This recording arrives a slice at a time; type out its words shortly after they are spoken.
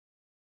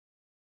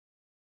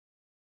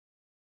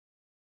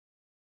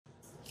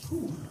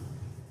Whew.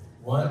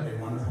 What a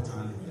wonderful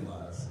time to be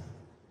alive.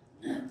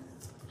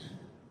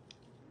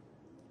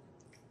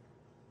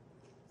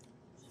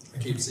 I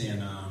keep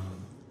seeing a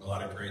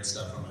lot of great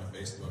stuff on my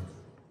Facebook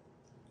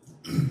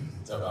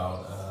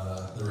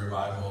about the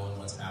revival and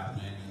what's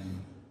happening,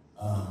 and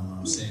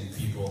I'm seeing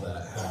people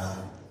that have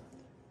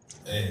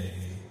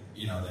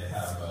they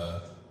have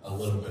a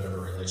little bit of a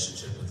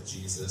relationship with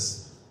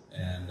Jesus,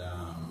 and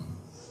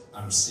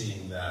I'm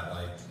seeing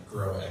that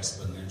grow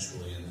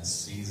exponentially in this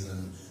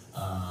season.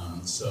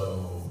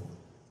 So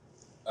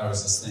I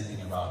was just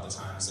thinking about the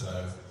times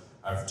that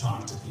I've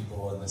talked to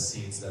people and the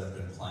seeds that have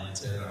been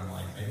planted, and I'm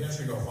like, maybe I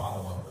should go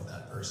follow up with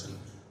that person.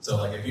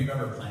 So if you've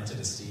ever planted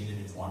a seed and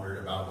you've wondered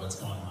about what's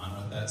going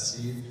on with that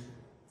seed,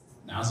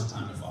 now's the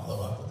time to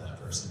follow up with that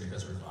person,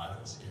 because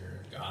revival's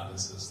here. And God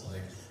is just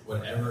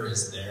whatever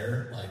is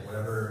there,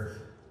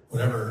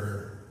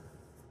 whatever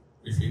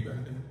we feedback.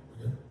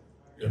 We good?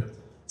 Good.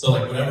 So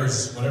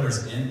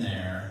whatever's in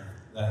there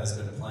that has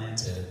been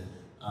planted,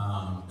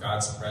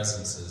 God's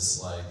presence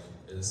is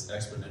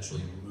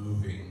exponentially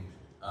moving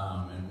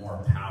and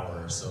more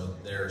power. So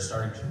they're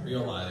starting to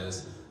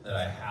realize that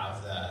I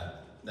have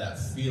that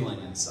feeling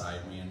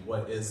inside me, and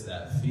what is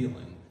that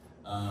feeling?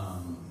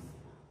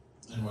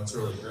 And what's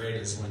really great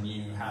is when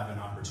you have an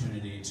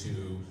opportunity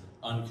to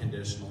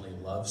unconditionally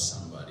love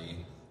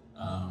somebody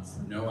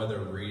for no other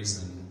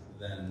reason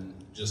than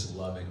just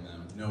loving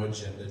them. No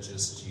agenda,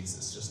 just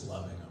Jesus, just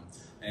loving them.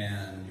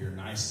 And you're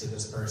nice to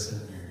this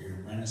person, you're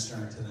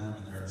ministering to them,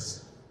 and they're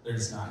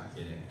just not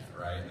getting it,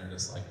 right? And they're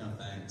just like, no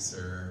thanks,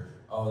 or,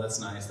 oh, that's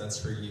nice, that's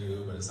for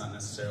you, but it's not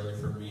necessarily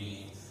for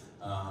me.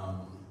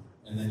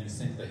 And then you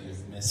think that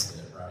you've missed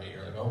it, right?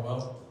 You're like, oh,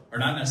 well, or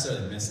not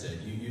necessarily missed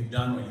it. You've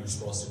done what you were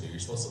supposed to do. You're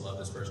supposed to love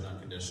this person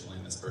unconditionally,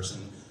 and this person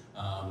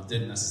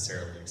didn't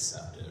necessarily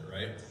accept it,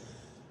 right?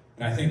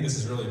 And I think this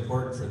is really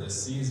important for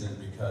this season,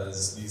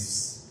 because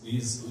these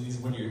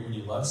when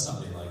you love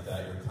somebody like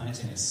that, you're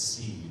planting a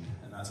seed,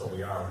 and that's what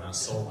we are. We're not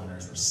soul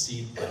winners, we're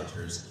seed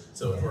planters.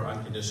 So if we're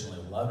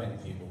unconditionally loving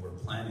people, we're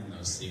planting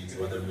those seeds,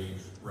 whether we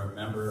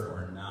remember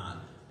or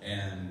not.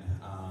 And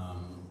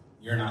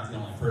you're not the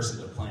only person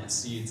to plant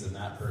seeds in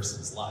that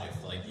person's life.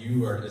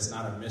 It's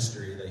not a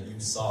mystery that you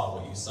saw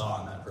what you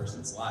saw in that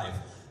person's life,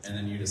 and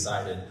then you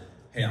decided,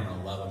 hey, I'm going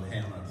to love them, hey,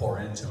 I'm going to pour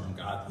into them.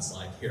 God was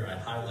like, here, I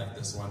highlight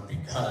this one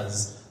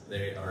because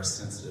they are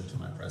sensitive to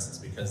my presence,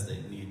 because they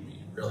need me.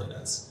 And really,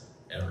 that's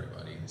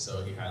everybody.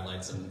 So he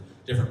highlights them,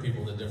 different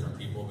people to different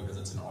people, because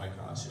it's an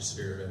oikos, your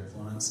sphere of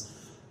influence.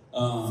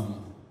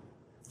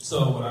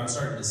 So what I'm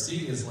starting to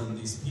see is when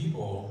these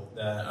people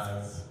that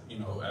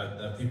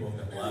that people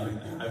have been loving,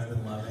 that I've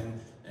been loving,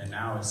 and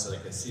now it's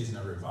like a season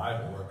of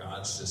revival where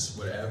God's just,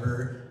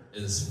 whatever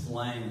is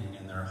flaming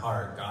in their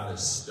heart, God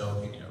is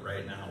stoking it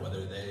right now,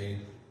 whether they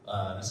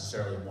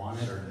necessarily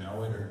want it or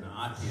know it or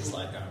not. He's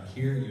like, I'm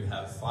here, you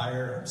have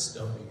fire, I'm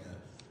stoking it.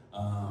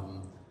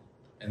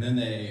 And then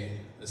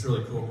it's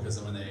really cool, because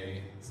when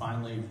they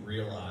finally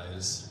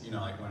realize,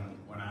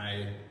 when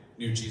I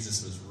knew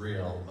Jesus was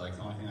real, the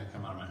only thing that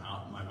came out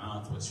of my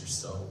mouth was, you're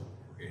so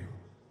real.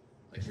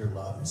 Your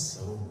love is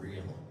so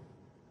real.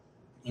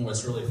 And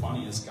what's really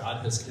funny is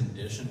God has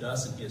conditioned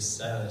us, and he has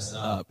set us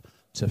up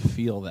to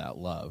feel that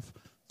love.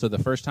 So the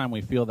first time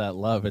we feel that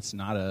love, it's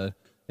not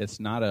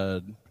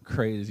a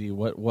crazy,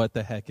 what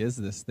the heck is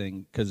this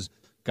thing? Because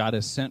God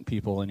has sent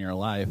people in your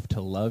life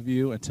to love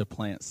you and to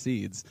plant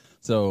seeds.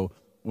 So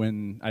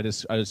when God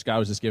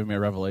was just giving me a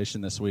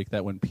revelation this week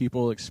that when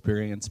people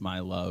experience my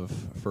love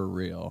for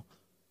real,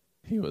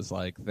 he was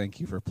like, thank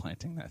you for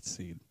planting that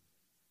seed.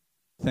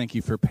 Thank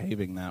you for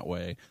paving that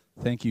way.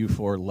 Thank you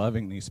for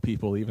loving these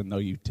people even though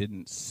you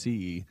didn't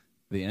see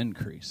the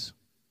increase.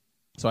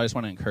 So I just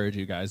want to encourage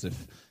you guys,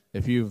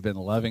 if you've been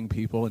loving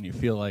people and you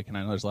feel like, and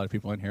I know there's a lot of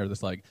people in here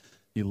that's like,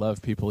 you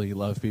love people, and you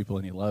love people,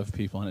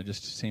 and it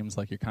just seems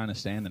like you're kind of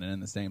standing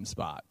in the same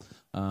spot.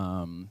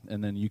 And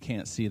then you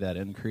can't see that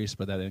increase,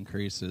 but that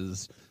increase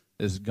is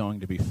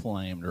going to be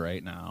flamed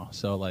right now.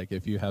 So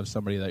if you have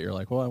somebody that you're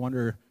like, well, I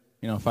wonder,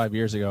 5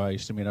 years ago I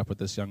used to meet up with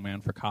this young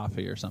man for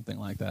coffee or something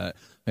like that.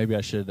 Maybe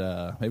I should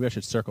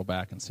circle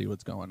back and see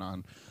what's going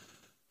on.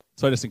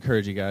 So I just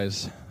encourage you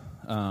guys,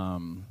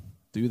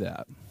 do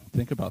that.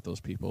 Think about those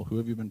people. Who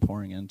have you been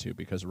pouring into?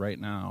 Because right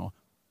now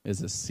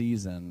is a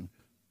season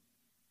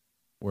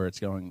where it's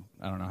going,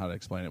 I don't know how to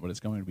explain it, but it's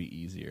going to be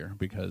easier,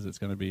 because it's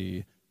going to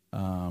be, I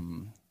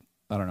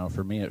don't know,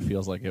 for me it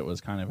feels like it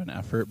was kind of an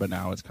effort, but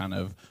now it's kind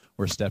of,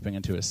 we're stepping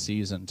into a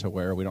season to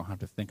where we don't have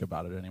to think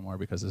about it anymore,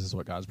 because this is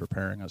what God's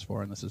preparing us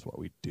for, and this is what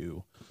we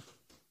do.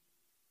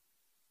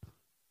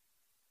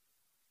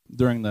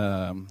 During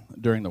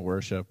the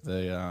worship,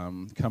 they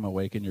come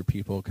awaken your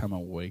people, come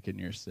awaken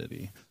your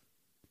city.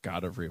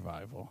 God of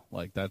revival.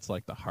 That's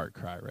the heart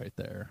cry right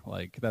there.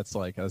 That's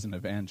as an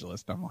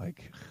evangelist, I'm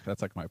like,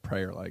 that's my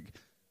prayer,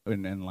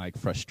 and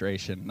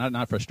frustration,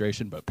 not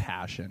frustration, but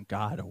passion.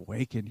 God,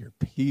 awaken your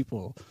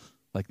people.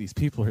 These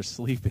people are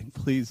sleeping.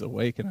 Please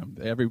awaken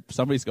them.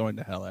 Somebody's going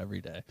to hell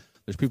every day.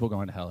 There's people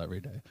going to hell every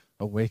day.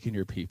 Awaken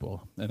your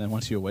people. And then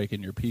once you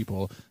awaken your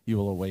people, you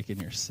will awaken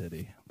your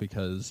city,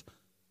 because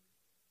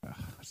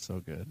It's so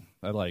good.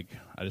 I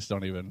just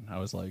don't even, I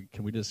was like,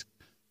 can we just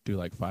do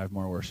like 5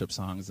 more worship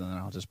songs and then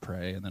I'll just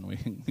pray and then we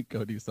can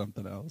go do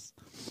something else.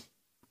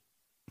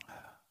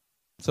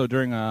 So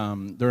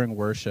during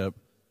worship,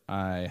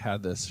 I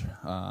had this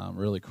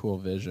really cool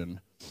vision,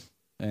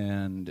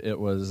 and it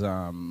was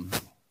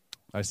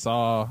I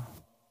saw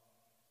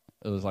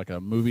it was like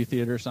a movie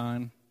theater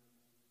sign,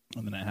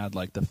 and then it had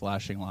like the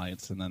flashing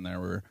lights, and then there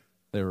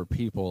were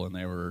people, and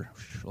they were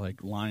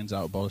like lines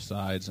out both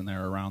sides, and they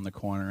were around the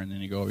corner, and then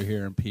you go over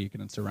here and peek,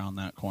 and it's around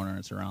that corner,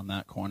 it's around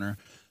that corner,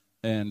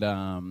 and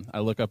I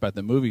look up at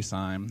the movie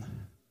sign,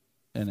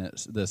 and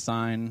the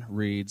sign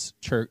reads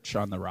 "Church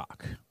on the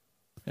Rock."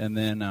 And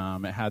then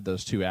it had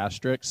those 2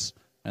 asterisks,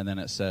 and then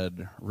it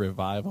said,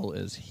 "Revival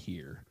is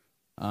here."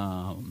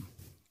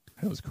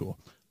 It was cool.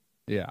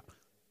 Yeah.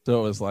 So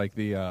it was like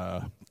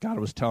God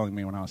was telling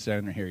me when I was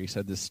standing here, he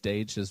said, the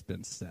stage has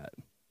been set.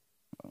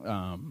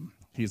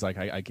 He's like,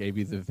 I gave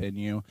you the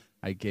venue.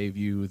 I gave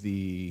you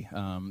the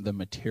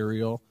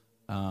material.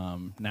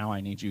 Now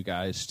I need you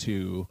guys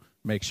to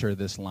make sure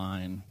this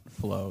line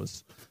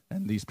flows,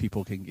 and these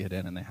people can get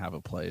in and they have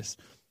a place.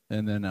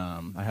 And then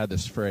I had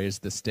this phrase,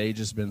 the stage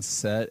has been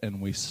set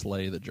and we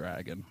slay the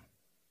dragon.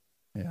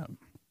 Yeah.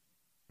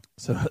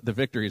 So the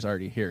victory is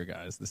already here,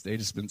 guys. The stage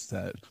has been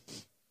set.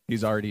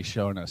 He's already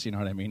shown us, you know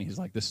what I mean? He's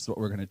like, this is what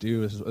we're going to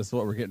do. This is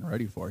what we're getting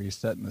ready for. He's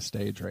setting the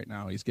stage right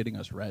now. He's getting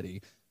us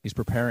ready. He's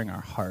preparing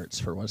our hearts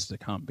for what's to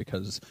come,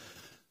 because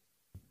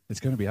it's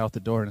going to be out the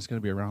door and it's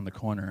going to be around the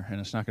corner, and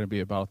it's not going to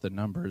be about the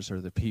numbers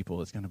or the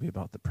people. It's going to be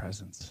about the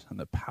presence and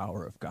the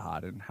power of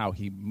God and how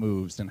he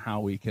moves and how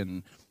we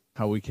can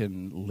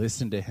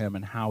listen to him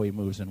and how he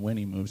moves and when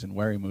he moves and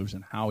where he moves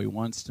and how he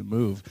wants to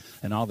move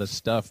and all this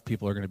stuff.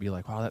 People are going to be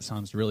like, wow, that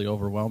sounds really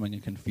overwhelming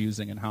and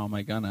confusing, and how am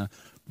I gonna?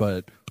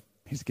 But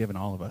he's given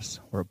all of us.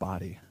 We're a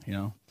body, you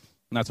know?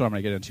 And that's what I'm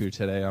going to get into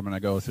today. I'm going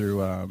to go through,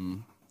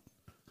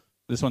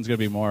 this one's going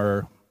to be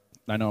more,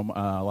 I know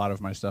a lot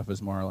of my stuff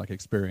is more like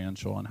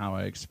experiential and how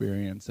I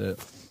experience it,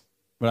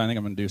 but I think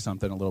I'm going to do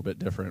something a little bit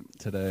different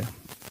today.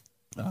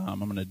 I'm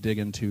going to dig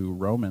into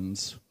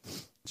Romans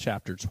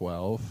chapter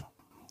 12.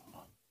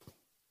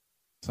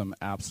 Some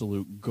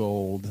absolute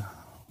gold.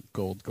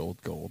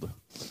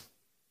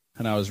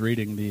 And I was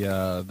reading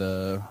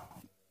the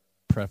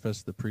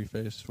preface, the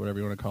preface, whatever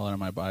you want to call it, in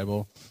my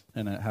Bible,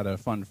 and it had a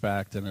fun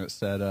fact, and it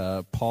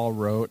said Paul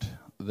wrote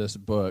this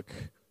book,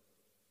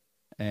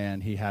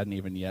 and he hadn't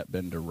even yet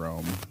been to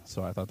Rome.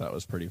 So I thought that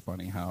was pretty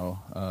funny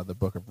how the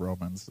book of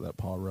Romans that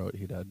Paul wrote,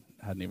 he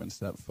hadn't even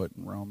stepped foot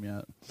in Rome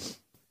yet.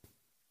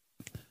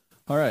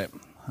 All right,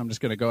 I'm just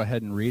going to go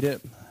ahead and read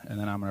it, and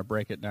then I'm going to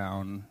break it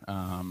down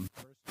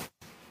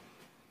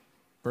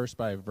verse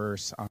by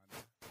verse on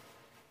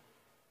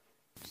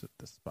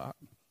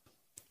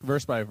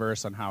verse by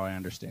verse on how I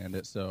understand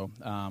it. So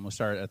we'll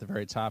start at the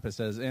very top. It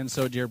says, "And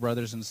so, dear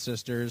brothers and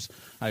sisters,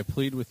 I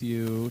plead with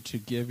you to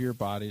give your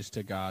bodies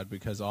to God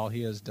because of all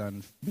he has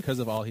done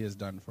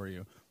for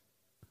you.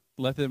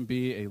 Let them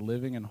be a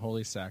living and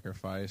holy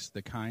sacrifice,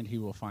 the kind he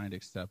will find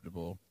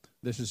acceptable.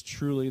 This is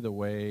truly the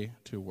way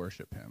to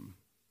worship him."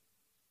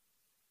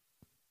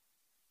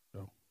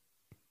 Oh,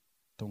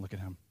 don't look at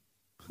him.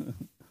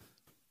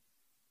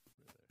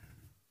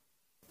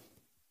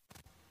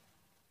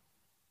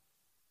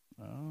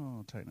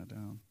 Oh, tighten it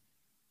down.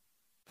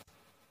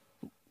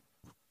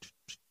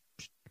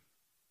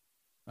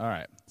 All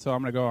right, so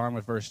I'm going to go on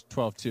with verse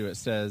 12 too. It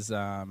says,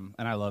 and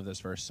I love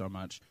this verse so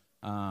much,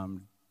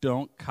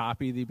 don't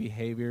copy the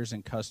behaviors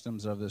and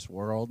customs of this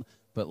world,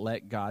 but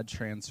let God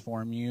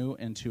transform you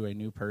into a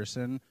new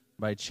person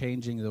by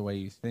changing the way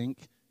you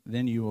think.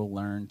 Then you will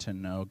learn to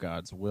know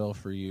God's will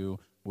for you,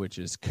 which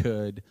is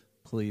good,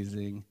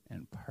 pleasing,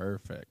 and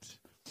perfect.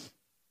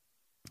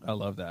 I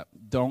love that.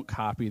 Don't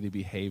copy the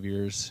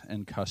behaviors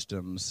and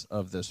customs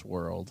of this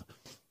world.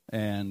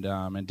 And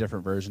in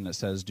different version, it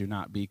says, do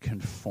not be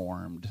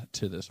conformed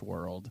to this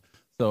world.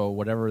 So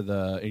whatever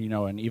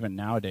and even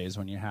nowadays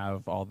when you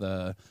have all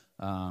the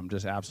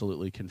just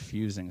absolutely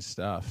confusing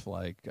stuff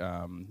like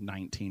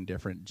 19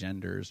 different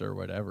genders or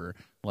whatever,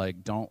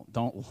 like don't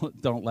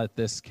let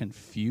this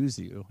confuse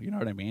you. You know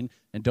what I mean?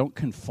 And don't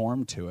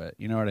conform to it.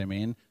 You know what I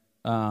mean?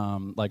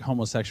 Like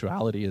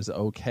homosexuality is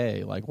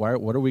okay. Like,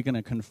 what are we going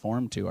to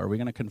conform to? Are we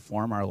going to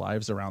conform our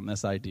lives around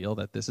this ideal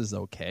that this is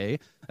okay?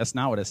 That's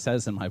not what it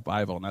says in my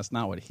Bible, and that's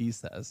not what he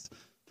says.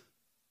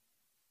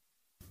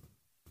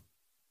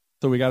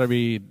 So we got to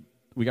be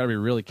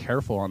really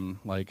careful on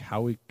like how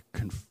we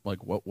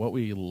what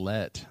we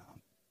let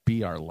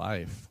be our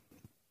life.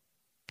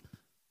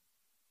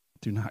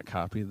 Do not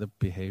copy the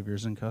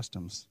behaviors and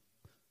customs.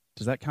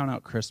 Does that count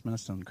out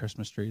Christmas and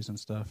Christmas trees and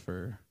stuff,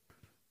 or?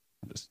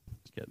 I'm just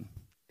kidding.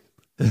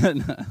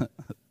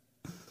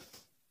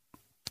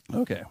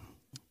 Okay.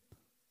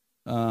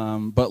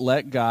 But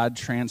let God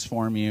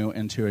transform you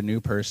into a new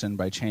person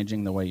by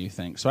changing the way you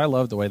think. So I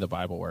love the way the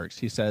Bible works.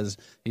 He says,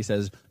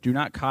 do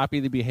not copy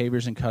the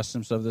behaviors and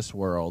customs of this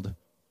world.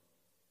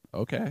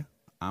 Okay,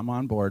 I'm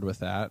on board with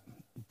that.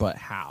 But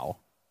how?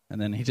 And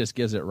then he just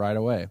gives it right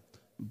away.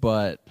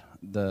 But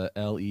the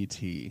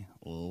L-E-T,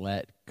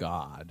 let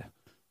God.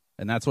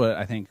 And that's what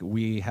I think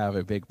we have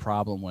a big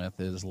problem with,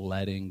 is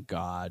letting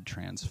God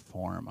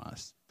transform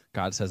us.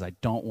 God says, I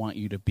don't want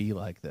you to be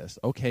like this.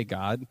 Okay,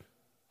 God,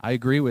 I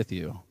agree with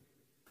you.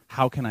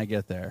 How can I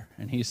get there?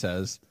 And he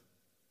says,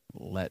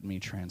 let me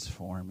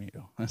transform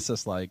you. It's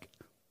just like,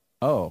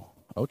 oh,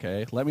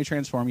 okay, let me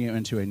transform you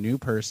into a new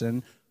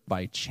person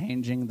by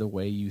changing the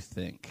way you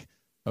think.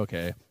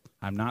 Okay,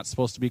 I'm not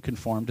supposed to be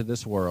conformed to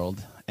this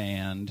world,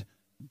 and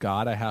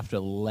God, I have to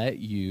let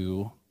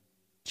you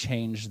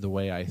change the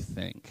way I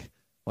think.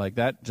 Like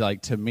that,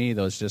 like to me,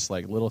 those just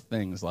like little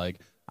things, like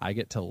I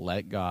get to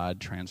let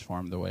God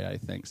transform the way I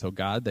think. So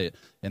God, that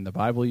in the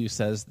Bible you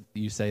say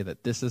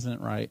that this isn't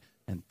right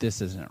and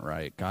this isn't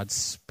right. God,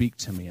 speak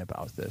to me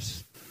about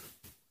this.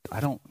 I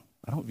don't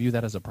view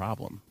that as a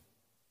problem,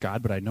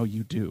 God, but I know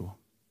you do.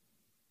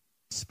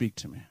 Speak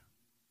to me.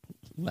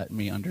 Let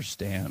me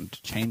understand.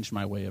 Change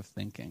my way of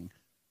thinking,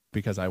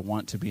 because I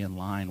want to be in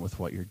line with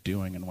what you're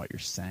doing and what you're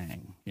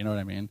saying. You know what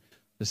I mean?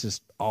 This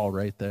is all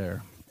right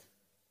there.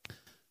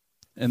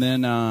 And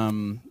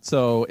then,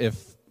 so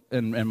if,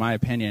 in my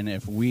opinion,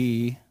 if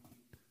we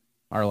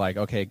are like,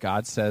 okay,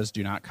 God says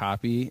do not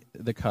copy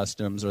the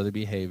customs or the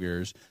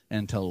behaviors,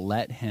 and to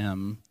let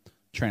him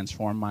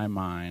transform my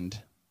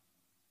mind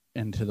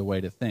into the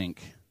way to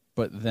think,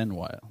 but then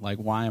what? Like,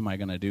 why am I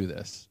going to do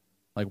this?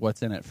 Like,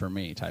 what's in it for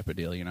me type of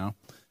deal, you know?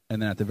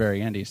 And then at the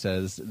very end he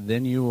says,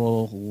 then you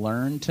will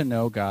learn to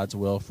know God's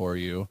will for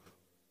you,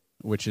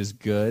 which is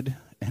good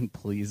and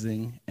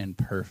pleasing and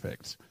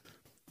perfect.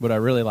 What I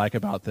really like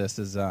about this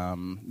is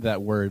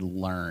that word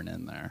learn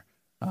in there.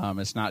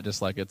 It's not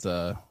just like it's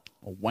a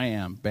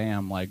wham,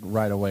 bam, like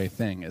right away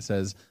thing. It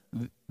says,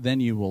 then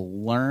you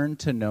will learn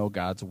to know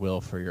God's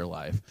will for your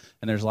life.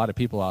 And there's a lot of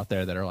people out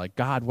there that are like,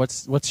 God,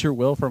 what's your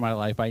will for my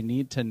life? I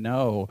need to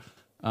know.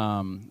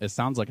 It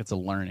sounds like it's a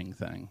learning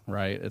thing,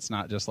 right? It's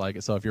not just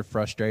like, so if you're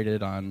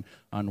frustrated on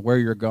where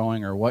you're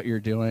going or what you're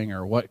doing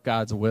or what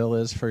God's will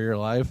is for your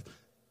life,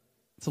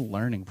 it's a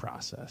learning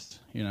process,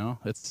 you know?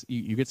 It's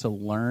you get to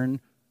learn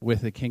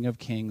with the King of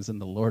Kings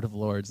and the Lord of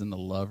Lords and the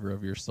lover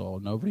of your soul.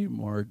 Nobody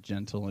more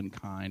gentle and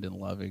kind and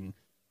loving.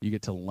 You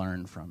get to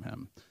learn from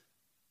him.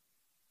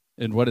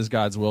 And what is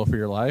God's will for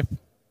your life?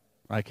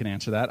 I can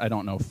answer that. I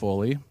don't know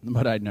fully,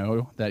 but I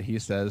know that he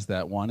says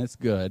that, one, it's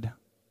good.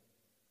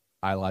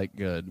 I like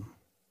good.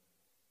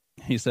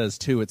 He says,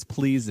 two, it's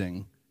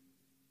pleasing.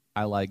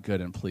 I like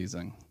good and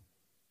pleasing.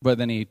 But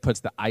then he puts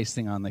the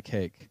icing on the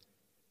cake.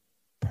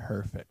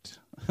 Perfect.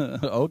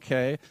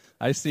 Okay,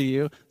 I see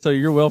you. So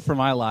your will for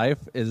my life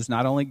is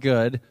not only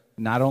good,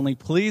 not only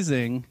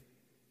pleasing,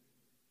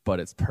 but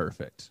it's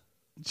perfect.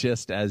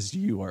 Just as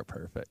you are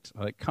perfect.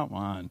 Like, come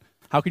on.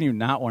 How can you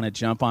not want to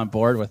jump on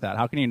board with that?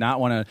 How can you not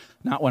want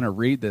to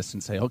read this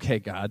and say, okay,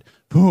 God,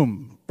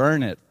 boom,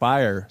 burn it,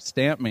 fire,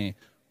 stamp me.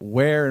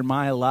 Where in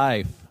my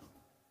life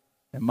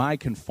am I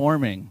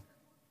conforming?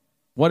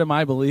 What am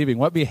I believing?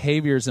 What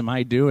behaviors am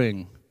I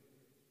doing?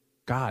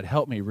 God,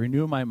 help me,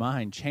 renew my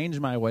mind, change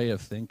my way of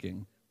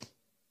thinking.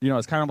 You know,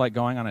 it's kind of like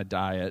going on a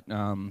diet.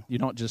 You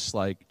don't just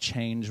like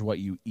change what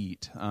you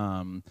eat.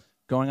 Going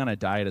on a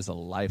diet is a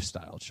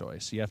lifestyle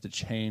choice. You have to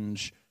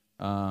change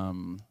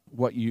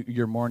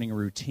your morning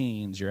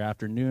routines, your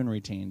afternoon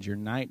routines, your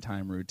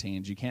nighttime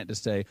routines. You can't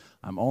just say,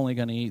 I'm only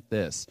going to eat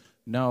this.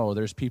 No,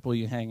 there's people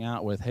you hang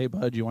out with. Hey,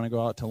 bud, you want to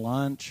go out to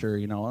lunch? Or,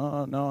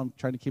 oh, no, I'm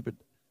trying to keep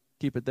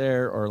it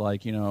there. Or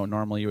like,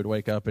 normally you would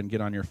wake up and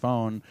get on your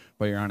phone,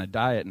 but you're on a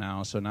diet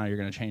now, so now you're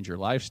going to change your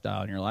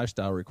lifestyle, and your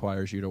lifestyle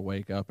requires you to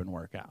wake up and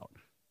work out,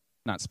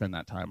 not spend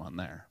that time on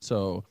there.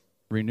 So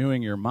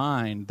renewing your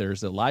mind,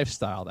 there's a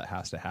lifestyle that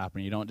has to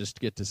happen. You don't just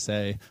get to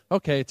say,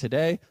 okay,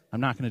 today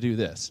I'm not going to do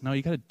this. No,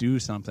 you got to do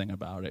something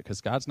about it, because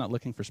God's not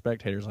looking for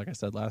spectators, like I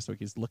said last week.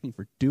 He's looking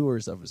for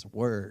doers of his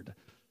word.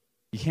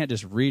 You can't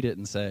just read it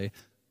and say,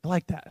 I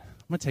like that.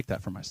 I'm going to take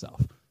that for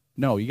myself.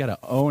 No, you got to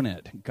own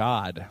it.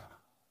 God,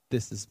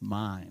 this is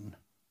mine.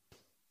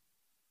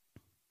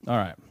 All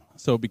right.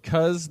 So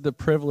because the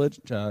privilege,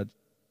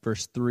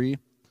 verse 3,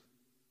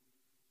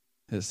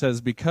 it says,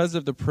 because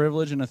of the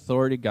privilege and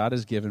authority God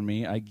has given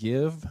me, I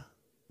give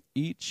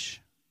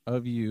each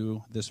of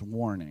you this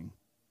warning.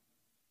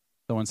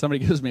 So when somebody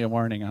gives me a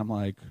warning, I'm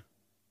like,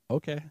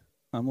 okay,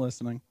 I'm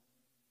listening.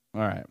 All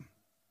right.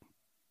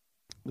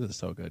 This is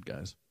so good,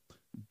 guys.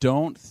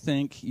 Don't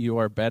think you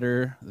are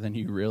better than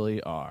you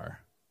really are.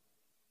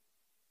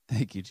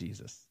 Thank you,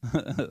 Jesus.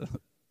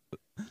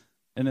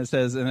 And it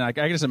says, and I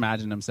can just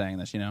imagine him saying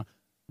this,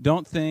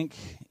 don't think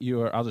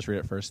you are, I'll just read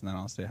it first and then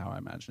I'll say how I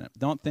imagine it.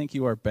 Don't think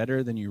you are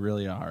better than you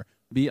really are.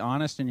 Be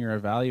honest in your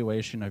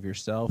evaluation of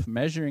yourself,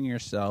 measuring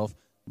yourself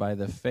by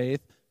the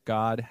faith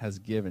God has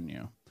given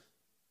you.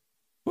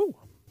 Woo.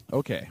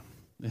 Okay.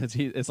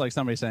 It's like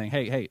somebody saying,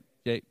 hey,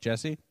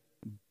 Jesse,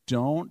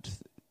 don't,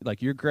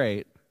 like, you're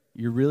great.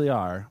 You really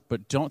are,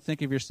 but don't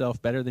think of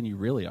yourself better than you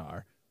really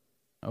are.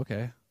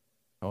 Okay.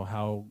 Oh,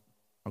 how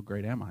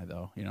great am I,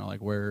 though?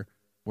 Like, where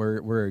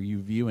are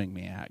you viewing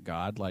me at,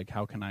 God? Like,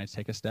 how can I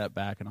take a step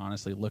back and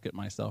honestly look at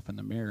myself in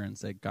the mirror and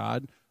say,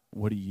 God,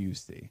 what do you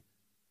see?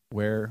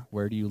 Where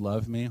do you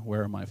love me?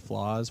 Where are my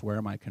flaws? Where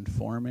am I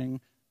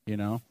conforming? You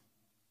know?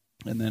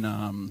 And then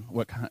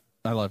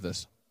I love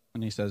this.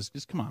 And he says,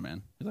 just come on,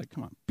 man. He's like,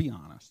 come on, be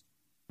honest.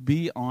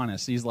 Be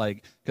honest. He's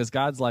like, because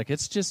God's like,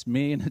 it's just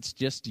me and it's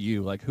just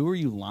you. Like, who are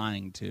you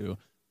lying to?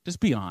 Just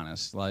be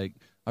honest. Like,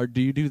 or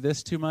do you do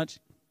this too much?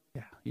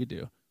 Yeah, you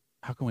do.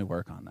 How can we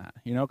work on that?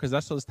 You know, because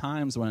that's those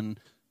times when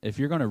if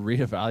you're going to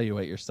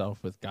reevaluate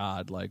yourself with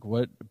God, like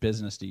what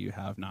business do you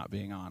have not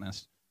being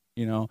honest?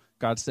 You know,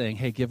 God's saying,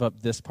 hey, give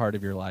up this part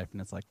of your life.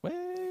 And it's like,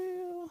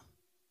 well,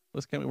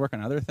 can't we work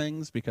on other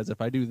things? Because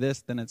if I do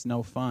this, then it's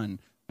no fun.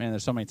 Man,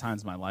 there's so many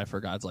times in my life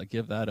where God's like,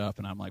 give that up.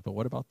 And I'm like, but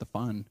what about the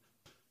fun?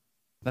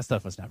 That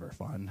stuff was never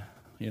fun.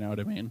 You know what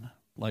I mean?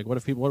 Like,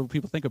 what do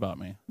people think about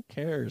me? Who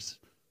cares?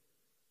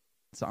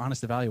 It's an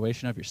honest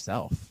evaluation of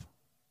yourself,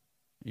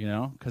 you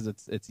know, because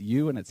it's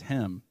you and it's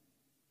him.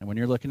 And when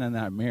you're looking in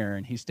that mirror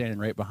and he's standing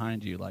right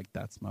behind you, like,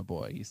 that's my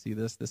boy. You see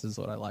this? This is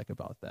what I like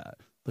about that.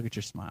 Look at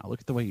your smile. Look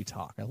at the way you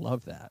talk. I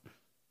love that.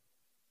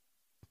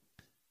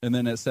 And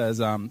then it says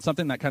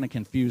something that kind of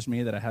confused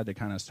me that I had to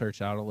kind of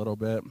search out a little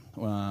bit.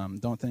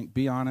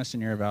 Be honest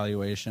in your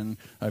evaluation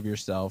of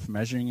yourself,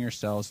 measuring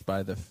yourselves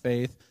by the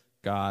faith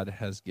God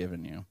has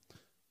given you.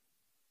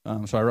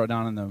 So I wrote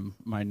down in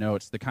my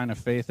notes, the kind of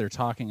faith they're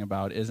talking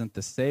about isn't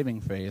the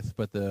saving faith,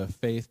 but the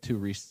faith to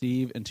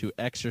receive and to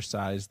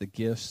exercise the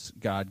gifts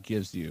God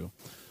gives you.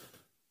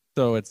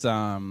 So it's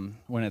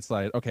when it's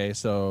like, okay,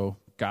 so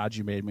God,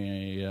 you made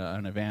me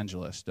an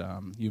evangelist.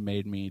 You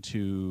made me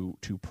to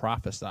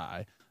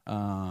prophesy.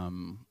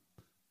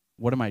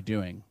 What am I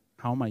doing?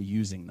 How am I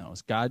using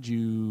those? God,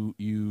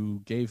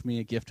 you gave me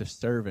a gift of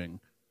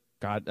serving.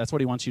 God, that's what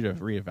he wants you to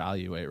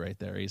reevaluate right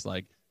there. He's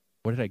like,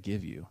 what did I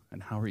give you,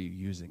 and how are you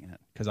using it?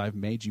 Because I've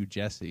made you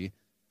Jesse,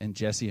 and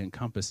Jesse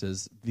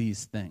encompasses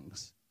these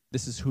things.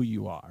 This is who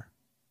you are.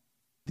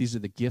 These are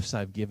the gifts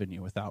I've given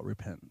you without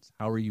repentance.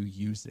 How are you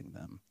using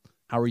them?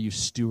 How are you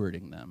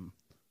stewarding them?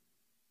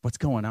 What's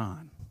going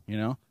on, you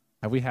know?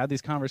 Have we had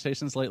these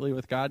conversations lately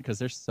with God? Because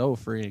they're so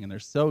freeing, and they're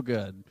so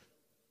good.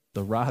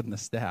 The rod and the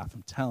staff,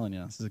 I'm telling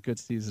you, this is a good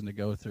season to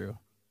go through.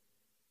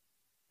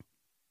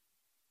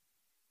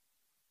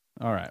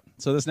 All right,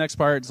 so this next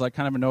part is like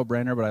kind of a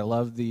no-brainer, but I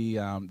love the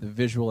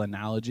visual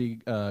analogy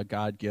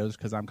God gives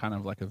because I'm kind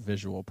of like a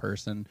visual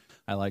person.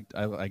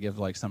 I give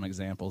like some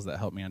examples that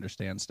help me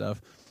understand stuff.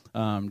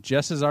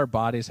 Just as our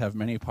bodies have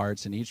many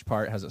parts and each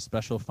part has a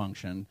special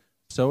function,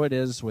 so it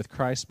is with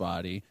Christ's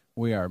body.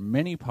 We are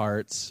many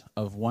parts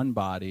of one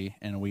body,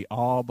 and we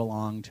all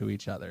belong to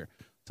each other.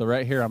 So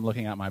right here, I'm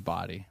looking at my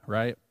body,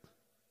 right?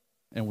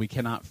 And we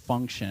cannot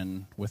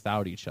function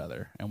without each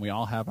other. And we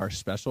all have our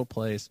special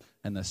place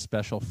and the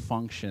special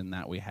function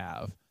that we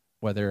have,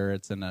 whether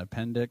it's an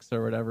appendix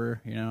or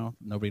whatever, you know,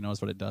 nobody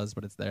knows what it does,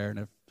 but it's there. And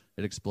if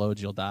it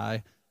explodes, you'll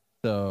die.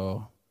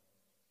 So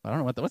I don't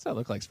know what's that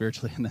look like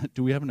spiritually.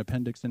 Do we have an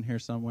appendix in here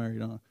somewhere? You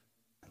know,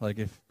 like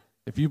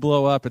if you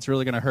blow up, it's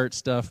really going to hurt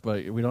stuff,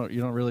 but you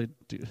don't really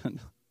do.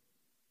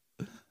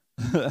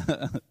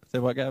 Say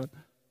what, Gavin?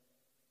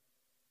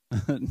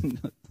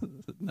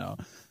 No.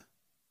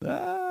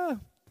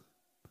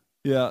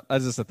 Yeah,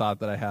 that's just a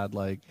thought that I had,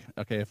 like,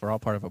 okay, if we're all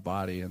part of a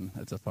body and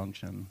it's a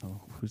function,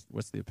 well,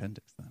 what's the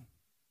appendix then?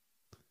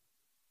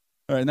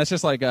 All right, and that's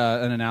just like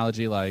an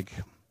analogy, like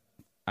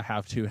I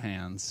have two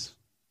hands,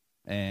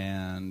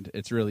 and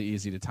it's really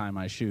easy to tie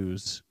my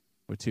shoes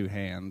with two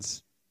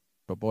hands,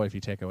 but boy, if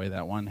you take away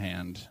that one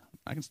hand,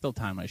 I can still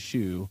tie my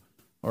shoe,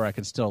 or I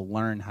can still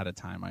learn how to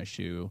tie my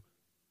shoe,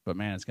 but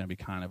man, it's going to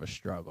be kind of a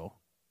struggle,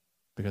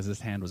 because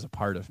this hand was a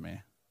part of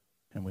me.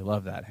 And we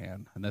love that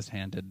hand. And this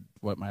hand did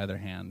what my other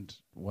hand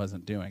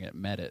wasn't doing. It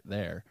met it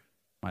there.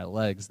 My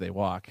legs, they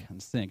walk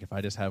and sink. If I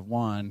just have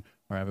one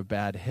or I have a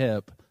bad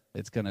hip,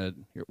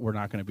 we're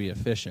not going to be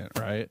efficient,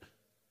 right?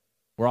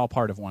 We're all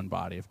part of one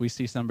body. If we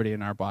see somebody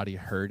in our body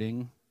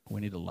hurting,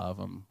 we need to love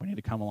them. We need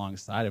to come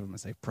alongside of them and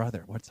say,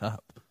 brother, what's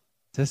up?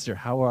 Sister,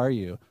 how are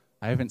you?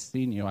 I haven't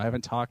seen you. I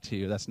haven't talked to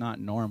you. That's not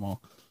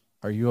normal.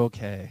 Are you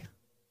okay?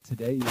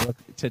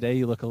 Today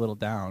you look a little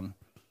down.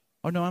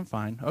 Oh, no, I'm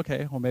fine.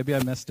 Okay, well, maybe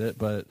I missed it,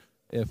 but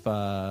if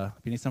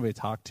you need somebody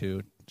to talk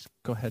to, just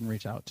go ahead and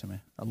reach out to me.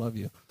 I love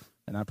you.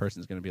 And that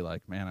person's going to be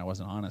like, man, I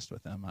wasn't honest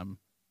with them. I'm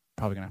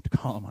probably going to have to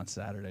call them on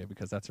Saturday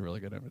because that's a really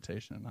good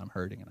invitation, and I'm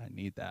hurting, and I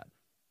need that.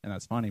 And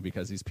that's funny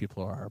because these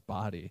people are our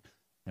body,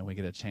 and we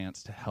get a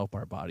chance to help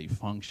our body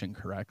function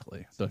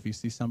correctly. So if you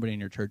see somebody in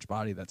your church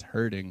body that's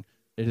hurting,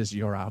 it is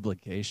your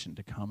obligation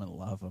to come and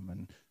love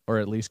them, or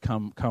at least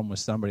come with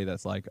somebody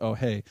that's like, oh,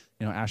 hey,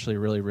 you know, Ashley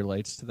really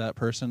relates to that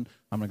person.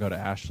 I'm going to go to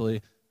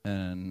Ashley,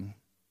 and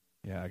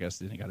yeah, I guess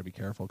then you got to be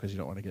careful because you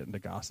don't want to get into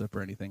gossip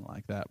or anything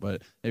like that.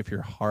 But if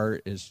your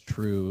heart is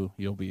true,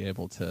 you'll be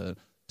able to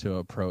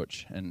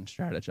approach and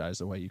strategize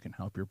the way you can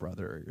help your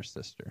brother or your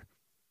sister.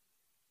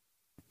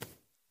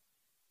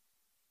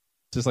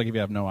 Just like if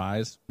you have no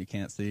eyes, you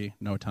can't see,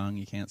 no tongue,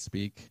 you can't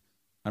speak.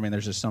 I mean,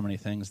 there's just so many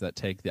things that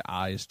take the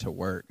eyes to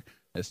work.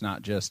 It's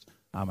not just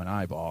I'm an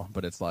eyeball,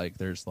 but it's like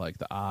there's like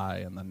the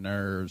eye and the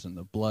nerves and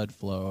the blood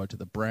flow to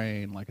the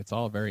brain. Like it's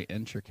all very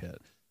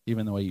intricate.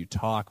 even the way you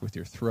talk with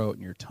your throat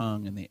and your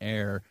tongue and the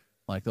air,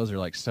 like those are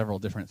like several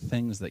different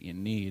things that you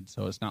need.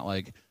 So it's not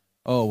like,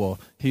 oh, well,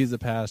 he's a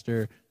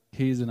pastor,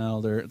 he's an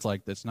elder. It's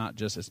like, it's not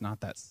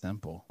that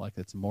simple. Like,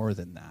 it's more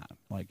than that.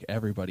 Like,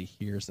 everybody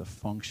here is a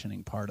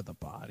functioning part of the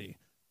body.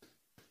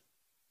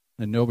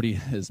 And nobody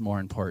is more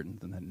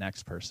important than the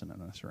next person in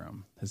this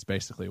room, is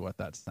basically what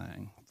that's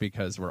saying.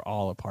 Because we're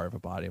all a part of a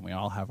body, and we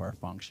all have our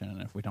function.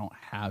 And if we don't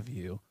have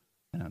you,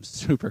 and I'm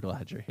super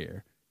glad you're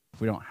here,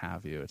 if we don't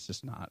have you, it's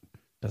just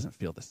doesn't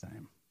feel the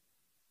same.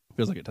 It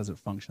feels like it doesn't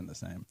function the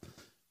same.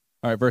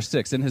 All right, verse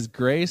 6. In his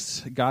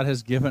grace, God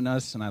has given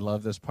us, and I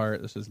love this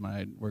part.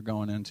 We're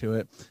going into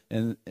it.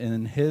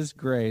 In his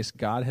grace,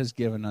 God has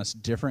given us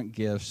different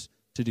gifts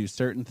to do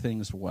certain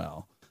things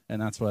well.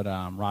 And that's what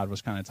Rod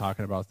was kind of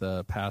talking about,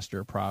 the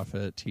pastor,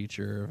 prophet,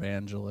 teacher,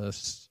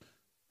 evangelist.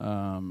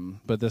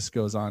 But this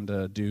goes on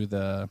to do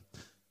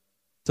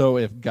so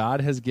if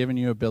God has given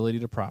you ability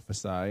to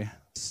prophesy,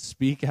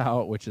 speak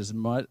out with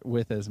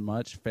as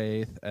much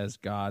faith as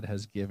God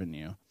has given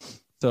you.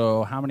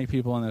 So how many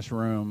people in this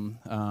room,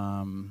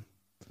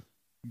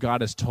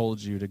 God has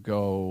told you to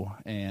go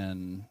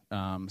and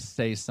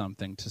say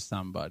something to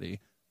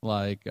somebody?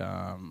 Like,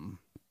 I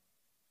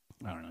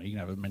don't know, you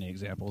can have many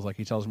examples. Like,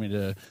 he tells me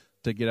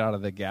to get out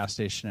of the gas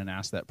station and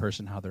ask that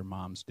person how their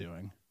mom's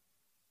doing.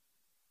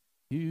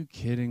 You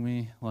kidding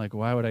me? Like,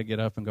 why would I get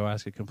up and go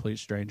ask a complete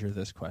stranger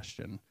this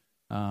question?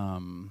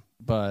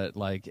 But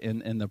like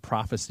in the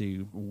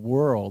prophecy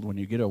world, when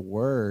you get a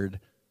word,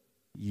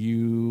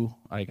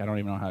 I don't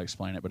even know how to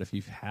explain it, but if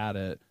you've had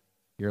it,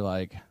 you're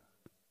like,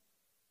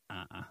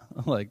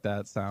 like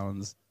that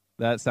sounds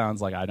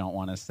like I don't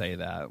want to say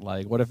that.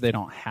 Like, what if they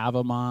don't have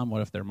a mom?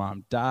 What if their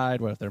mom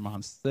died? What if their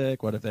mom's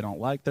sick? What if they don't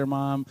like their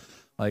mom?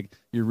 Like,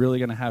 you're really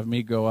going to have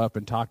me go up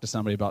and talk to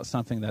somebody about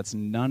something that's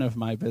none of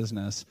my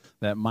business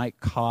that might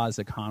cause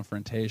a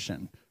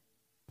confrontation.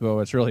 But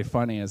what's really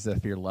funny is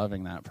if you're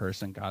loving that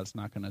person, God's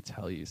not going to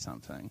tell you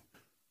something.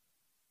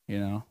 You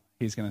know,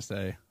 he's going to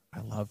say,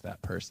 I love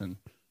that person,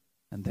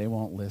 and they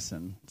won't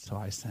listen, so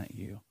I sent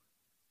you.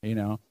 You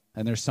know,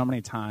 and there's so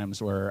many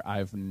times where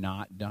I've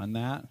not done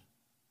that,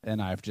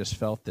 and I've just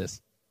felt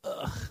this,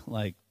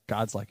 like,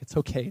 God's like, it's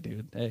okay,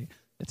 dude. Hey,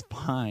 it's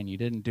fine. You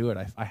didn't do it.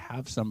 I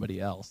have somebody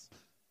else.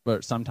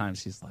 But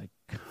sometimes he's like,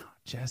 God,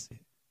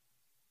 Jesse,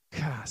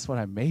 God, that's what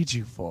I made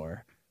you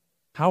for.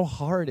 How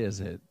hard is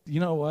it?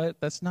 You know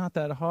what? That's not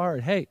that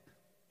hard. Hey,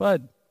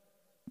 bud,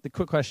 the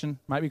quick question,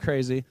 might be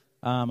crazy.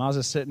 I was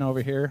just sitting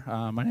over here.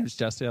 My name is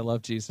Jesse. I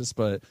love Jesus,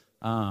 but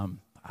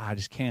I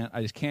just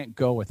can't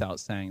go without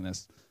saying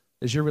this.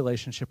 Is your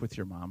relationship with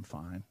your mom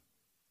fine?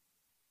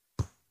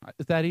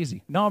 It's that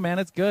easy. No, man,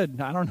 it's good.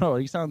 I don't know.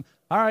 You sound,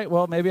 all right,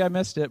 well, maybe I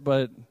missed it,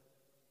 but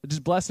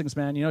just blessings,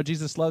 man. You know,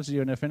 Jesus loves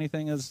you, and if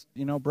anything is,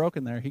 you know,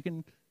 broken there,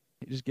 you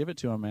just give it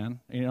to him, man.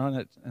 You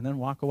know, and then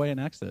walk away and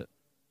exit.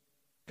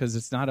 Because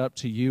it's not up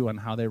to you on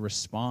how they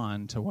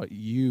respond to what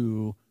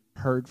you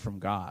heard from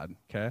God,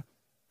 okay?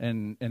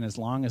 And as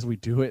long as we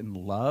do it in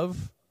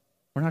love,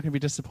 we're not going to be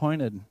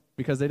disappointed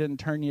because they didn't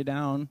turn you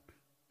down.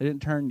 They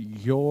didn't turn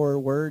your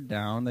word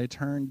down. They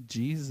turned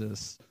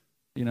Jesus,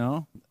 you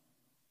know?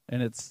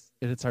 And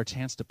it's our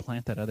chance to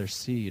plant that other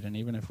seed. And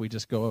even if we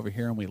just go over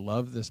here and we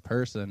love this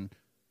person,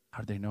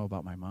 how do they know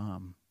about my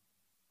mom?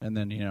 And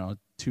then, you know,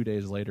 2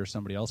 days later,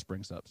 somebody else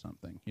brings up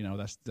something. You know,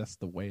 that's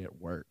the way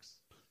it works.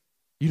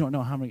 You don't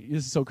know how many,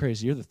 this is so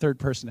crazy. You're the third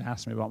person to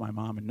ask me about my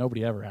mom, and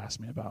nobody ever asked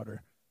me about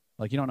her.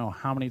 Like, you don't know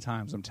how many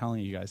times I'm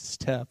telling you guys,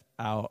 step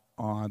out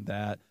on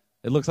that.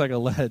 It looks like a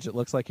ledge. It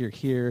looks like you're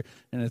here,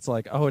 and it's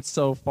like, oh, it's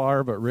so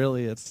far, but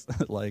really it's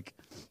like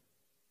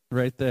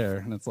right there.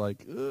 And it's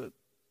like,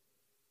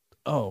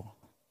 oh,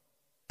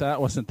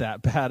 that wasn't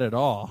that bad at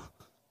all.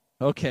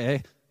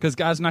 Okay, because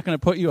God's not going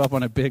to put you up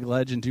on a big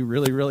ledge and do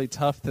really, really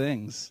tough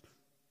things.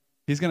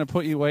 He's going to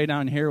put you way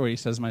down here where he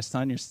says, my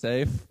son, you're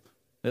safe.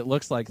 It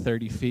looks like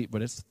 30 feet,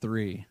 but it's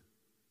 3.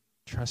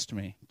 Trust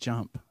me.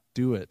 Jump.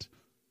 Do it.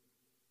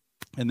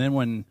 And then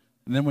when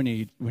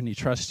he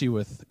trusts you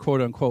with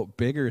quote unquote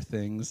bigger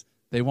things,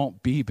 they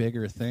won't be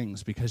bigger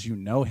things because you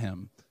know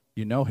him.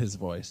 You know his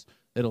voice.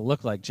 It'll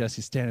look like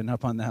Jesse standing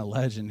up on that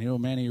ledge and, oh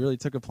man, he really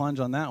took a plunge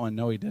on that one.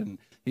 No, he didn't.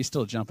 He's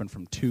still jumping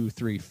from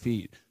 2-3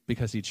 feet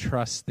because he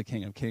trusts the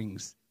King of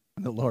Kings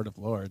and the Lord of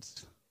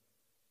Lords.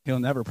 He'll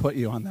never put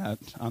you on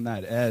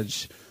that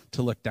edge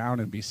to look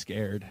down and be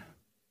scared.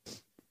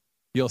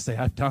 You'll say,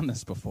 I've done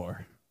this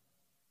before.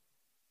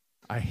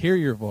 I hear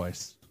your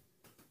voice,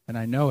 and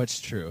I know it's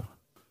true.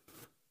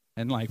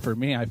 And like for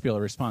me, I feel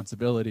a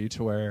responsibility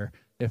to where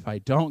if I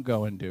don't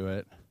go and do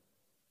it,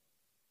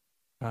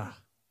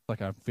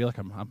 like I feel like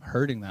I'm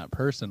hurting that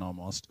person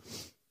almost.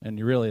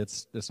 And really,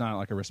 it's not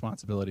like a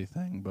responsibility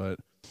thing, but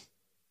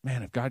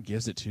man, if God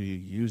gives it to you,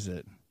 use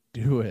it,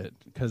 do it,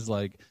 because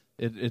like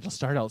it'll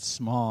start out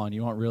small, and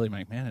you won't really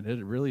like, man,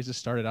 it really just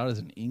started out as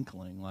an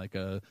inkling,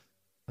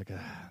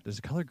 does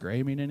the color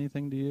gray mean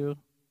anything to you?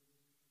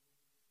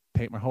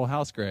 Paint my whole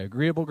house gray,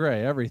 agreeable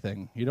gray,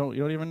 everything. You don't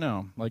even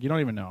know. Like, you don't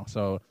even know.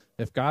 So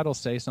if God will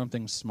say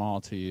something small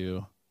to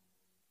you,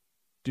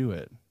 do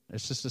it.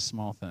 It's just a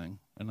small thing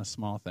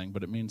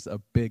but it means a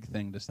big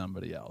thing to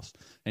somebody else.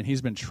 And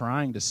he's been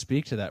trying to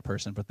speak to that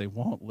person, but they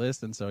won't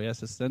listen, so he has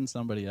to send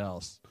somebody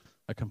else,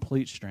 a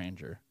complete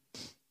stranger.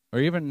 Or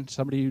even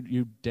somebody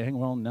you dang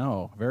well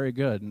know, very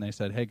good, and they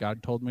said, hey,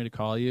 God told me to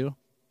call you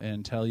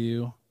and tell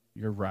you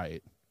you're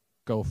right.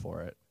 Go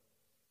for it.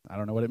 I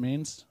don't know what it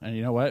means. And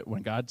you know what?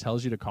 When God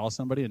tells you to call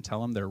somebody and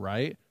tell them they're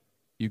right,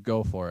 you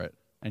go for it,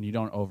 and you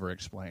don't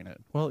over-explain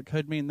it. Well, it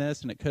could mean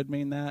this, and it could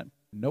mean that.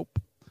 Nope.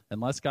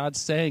 Unless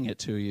God's saying it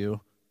to you,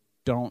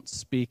 don't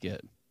speak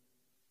it.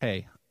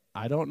 Hey,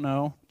 I don't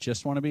know.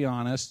 Just want to be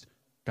honest.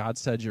 God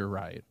said you're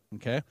right.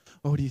 Okay?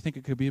 Oh, do you think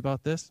it could be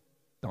about this?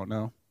 Don't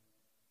know.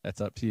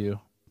 That's up to you.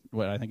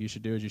 What I think you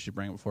should do is you should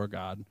bring it before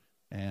God,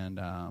 and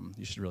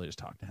you should really just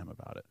talk to him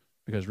about it.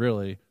 Because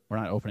really, we're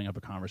not opening up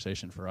a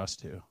conversation for us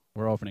to.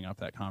 We're opening up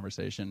that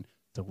conversation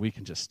so we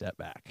can just step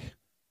back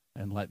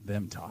and let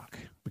them talk,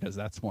 because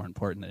that's more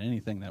important than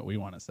anything that we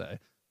want to say.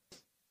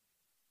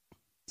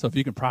 So if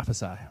you can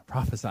prophesy.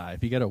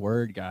 If you get a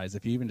word, guys,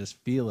 if you even just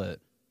feel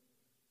it,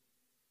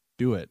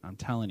 do it. I'm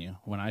telling you,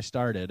 when I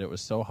started, it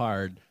was so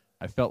hard.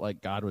 I felt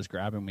like God was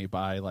grabbing me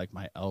by like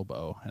my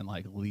elbow and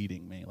like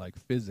leading me, like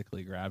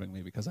physically grabbing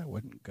me because I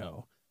wouldn't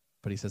go.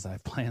 But he says, I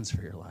have plans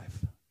for your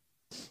life.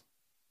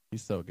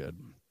 He's so good.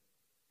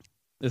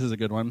 This is a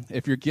good one.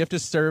 If your gift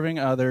is serving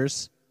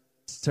others,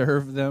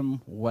 serve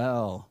them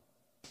well.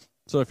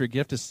 So if your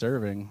gift is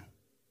serving,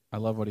 I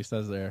love what he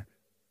says there.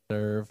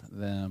 Serve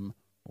them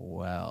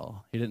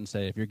well. He didn't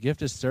say, if your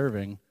gift is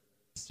serving,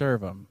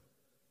 serve them.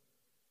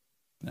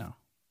 No.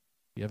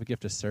 You have a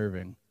gift of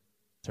serving,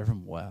 serve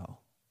them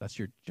well. That's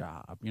your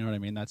job. You know what I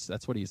mean? That's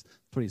what he's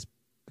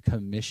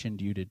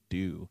commissioned you to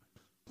do.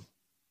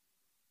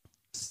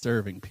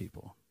 Serving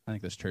people. I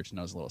think this church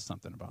knows a little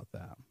something about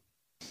that.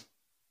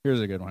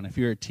 Here's a good one. If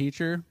you're a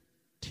teacher,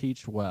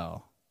 teach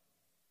well.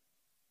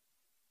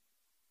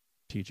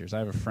 Teachers. I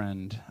have a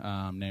friend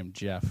named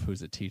Jeff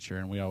who's a teacher,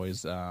 and we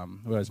always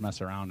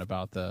mess around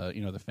about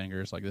the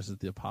fingers. Like, this is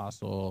the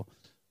apostle,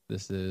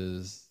 this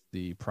is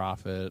the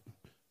prophet,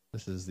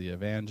 this is the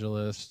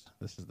evangelist,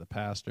 this is the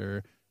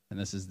pastor, and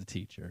this is the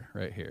teacher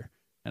right here.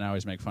 And I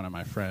always make fun of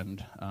my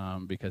friend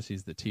because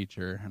he's the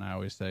teacher, and I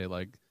always say,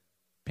 like,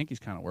 pinky's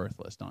kind of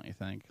worthless, don't you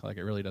think? Like,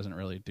 it really doesn't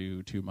really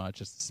do too much.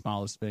 It's the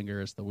smallest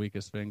finger, it's the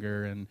weakest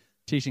finger, and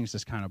teaching's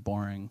just kind of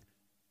boring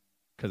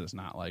because it's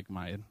not like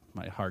my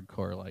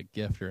hardcore like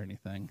gift or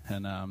anything.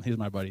 And he's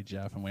my buddy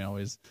Jeff, and we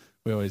always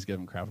give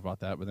him crap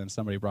about that. But then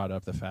somebody brought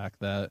up the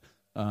fact that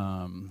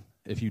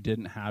if you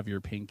didn't have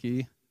your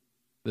pinky,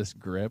 this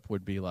grip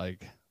would be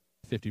like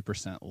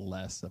 50%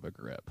 less of a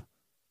grip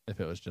if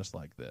it was just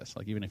like this.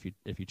 Like, even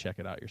if you check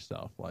it out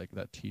yourself, like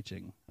that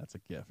teaching, that's a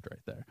gift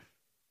right there.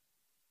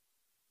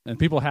 And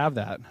people have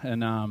that.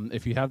 And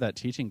if you have that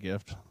teaching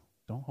gift,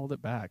 don't hold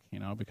it back,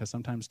 because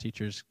sometimes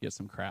teachers get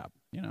some crap,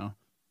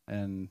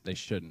 and they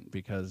shouldn't,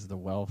 because the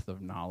wealth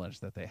of knowledge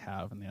that they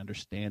have and the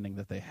understanding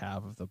that they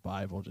have of the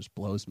Bible just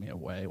blows me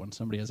away. When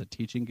somebody has a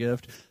teaching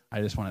gift, I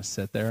just want to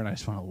sit there and I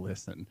just want to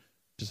listen.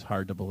 It's just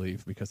hard to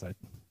believe because I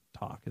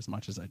talk as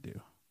much as I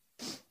do.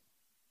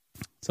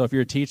 So if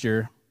you're a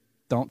teacher,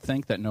 don't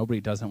think that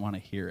nobody doesn't want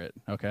to hear it,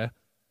 okay?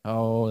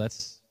 Oh,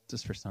 that's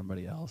just for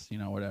somebody else,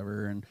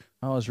 whatever. And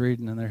I was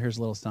reading and here's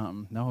a little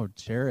something. No,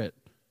 share it.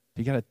 If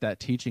you got that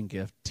teaching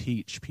gift,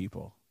 teach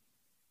people.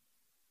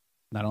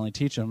 Not only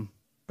teach them,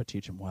 but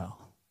teach them well.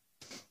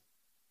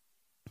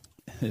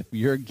 If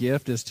your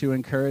gift is to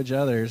encourage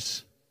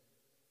others,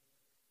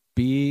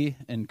 be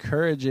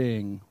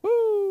encouraging.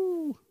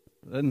 Woo!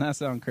 Doesn't that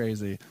sound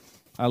crazy?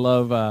 I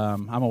love,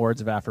 I'm a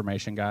words of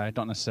affirmation guy. I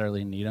don't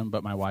necessarily need them,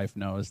 but my wife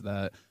knows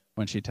that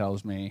when she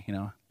tells me,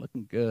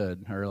 looking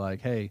good, or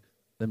like, hey,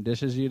 them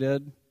dishes you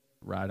did,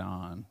 right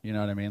on. You know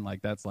what I mean?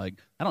 Like, that's like,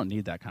 I don't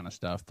need that kind of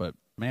stuff, but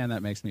man,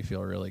 that makes me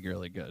feel really,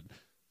 really good.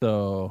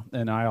 So,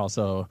 and I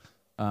also,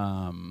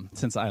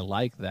 since I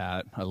like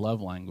that, I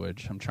love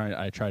language.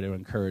 I try to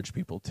encourage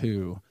people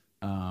too,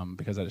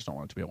 because I just don't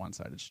want it to be a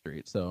one-sided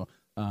street. So,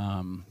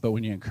 but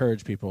when you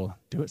encourage people,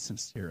 do it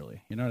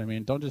sincerely. You know what I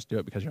mean? Don't just do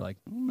it because you're like,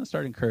 I'm gonna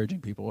start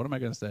encouraging people. What am I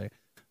gonna say?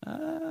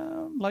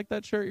 Like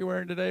that shirt you're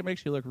wearing today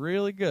makes you look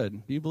really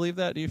good. Do you believe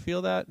that? Do you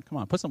feel that? Come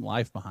on, put some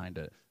life behind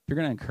it. If you're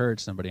gonna encourage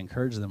somebody,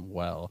 encourage them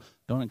well.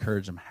 Don't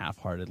encourage them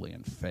half-heartedly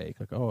and fake.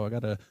 Like, oh, I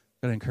gotta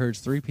encourage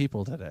 3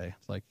 people today.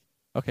 It's like,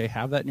 okay,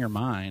 have that in your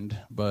mind,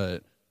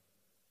 but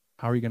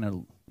how are you going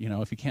to,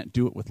 if you can't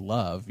do it with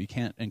love, you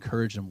can't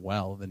encourage them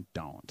well, then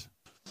don't.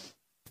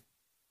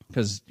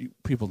 Because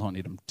people don't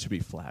need them to be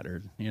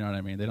flattered. You know what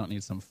I mean? They don't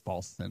need some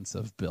false sense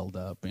of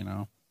build-up,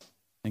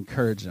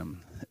 Encourage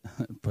them,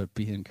 but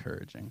be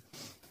encouraging.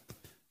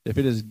 If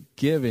it is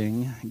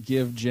giving,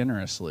 give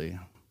generously.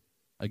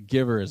 A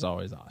giver is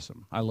always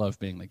awesome. I love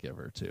being the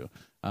giver, too.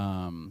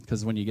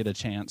 Because when you get a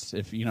chance,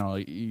 if,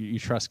 you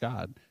trust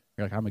God,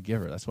 you're like, I'm a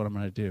giver. That's what I'm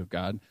going to do.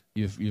 God,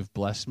 you've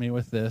blessed me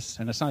with this.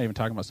 And it's not even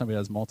talking about somebody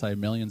that has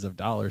multi-millions of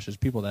dollars. There's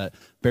people that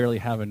barely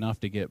have enough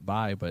to get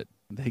by, but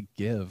they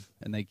give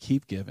and they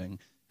keep giving.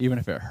 Even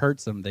if it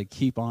hurts them, they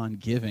keep on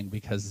giving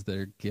because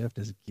their gift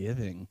is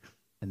giving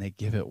and they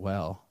give it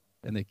well.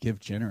 and they give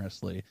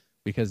generously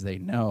because they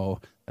know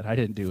that I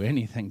didn't do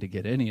anything to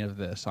get any of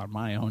this on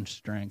my own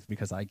strength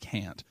because I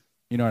can't.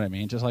 You know what I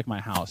mean? Just like my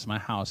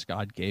house,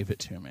 God gave it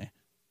to me.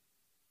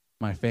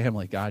 My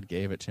family, God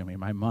gave it to me.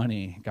 My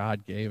money,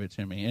 God gave it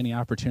to me. Any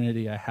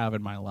opportunity I have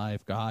in my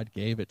life, God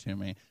gave it to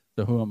me.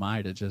 So who am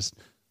I to just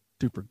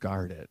super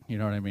guard it? You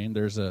know what I mean?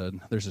 There's a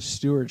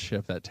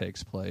stewardship that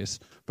takes place,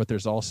 but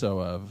there's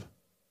also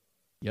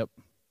yep,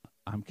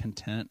 I'm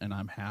content and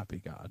I'm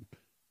happy, God.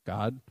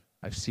 God,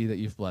 I see that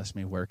you've blessed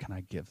me. Where can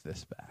I give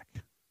this back?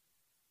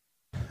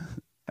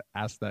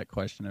 Ask that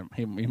question.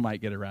 He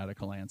might get a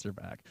radical answer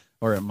back,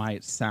 or it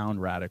might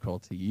sound radical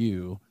to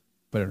you,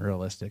 but in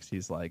realistics,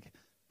 he's like,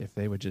 if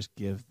they would just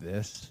give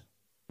this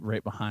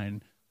right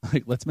behind,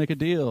 like, let's make a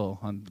deal.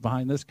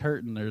 Behind this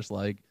curtain, there's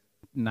like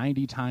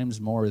 90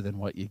 times more than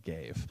what you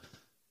gave.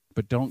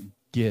 But don't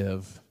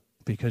give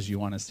because you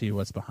want to see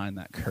what's behind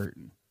that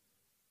curtain.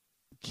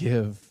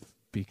 Give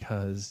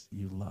because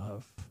you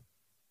love.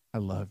 I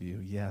love you.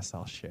 Yes,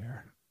 I'll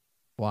share.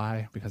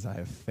 Why? Because I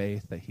have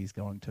faith that he's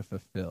going to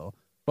fulfill.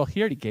 Well,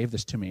 he already gave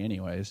this to me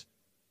anyways,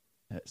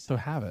 so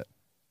have it.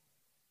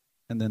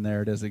 And then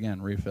there it is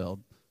again, refilled.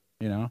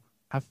 You know,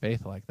 have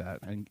faith like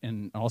that.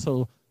 And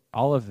also,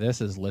 all of this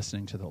is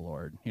listening to the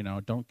Lord. You know,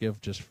 don't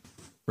give just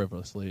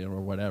frivolously or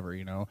whatever,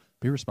 you know.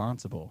 Be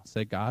responsible.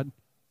 Say, God,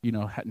 you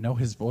know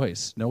his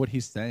voice. Know what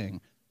he's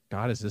saying.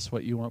 God, is this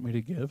what you want me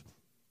to give?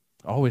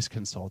 Always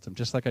consult him.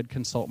 Just like I'd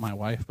consult my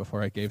wife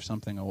before I gave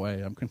something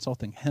away. I'm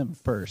consulting him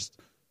first,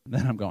 and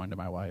then I'm going to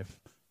my wife.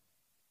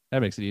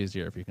 That makes it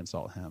easier if you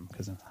consult him,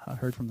 because I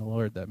heard from the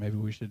Lord that maybe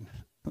we should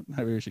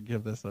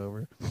give this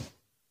over.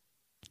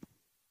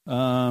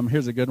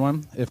 Here's a good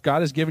one. If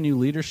God has given you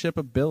leadership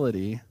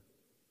ability,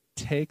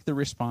 take the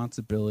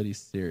responsibility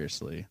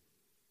seriously.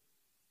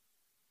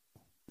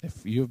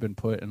 If you have been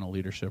put in a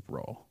leadership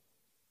role,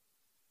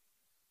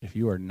 if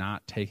you are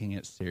not taking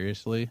it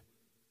seriously,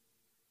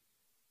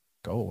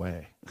 go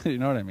away. You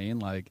know what I mean?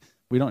 Like,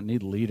 we don't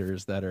need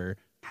leaders that are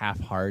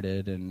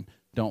half-hearted and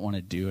don't want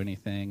to do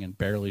anything and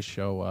barely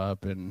show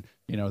up, and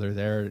they're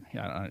there.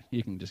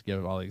 You can just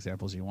give all the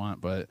examples you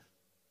want, but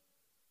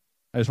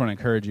I just want to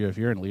encourage you, if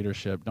you're in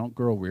leadership, don't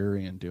grow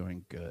weary in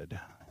doing good.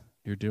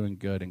 You're doing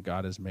good, and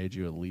God has made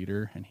you a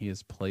leader, and he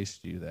has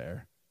placed you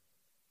there.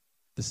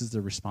 This is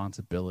the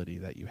responsibility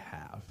that you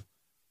have,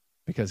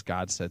 because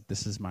God said,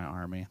 this is my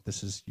army.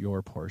 This is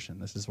your portion.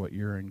 This is what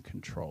you're in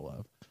control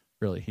of.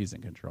 Really, he's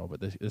in control, but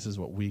this is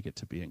what we get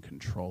to be in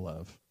control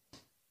of.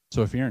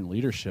 So if you're in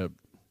leadership,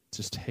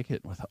 just take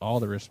it with all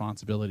the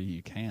responsibility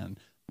you can.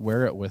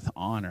 Wear it with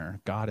honor.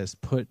 God has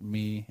put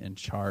me in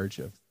charge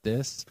of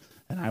this,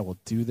 and I will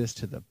do this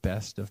to the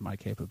best of my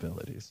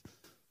capabilities.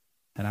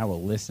 And I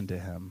will listen to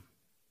him.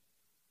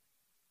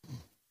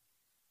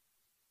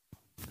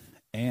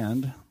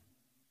 And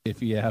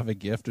if you have a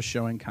gift of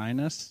showing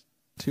kindness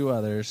to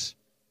others,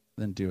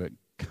 then do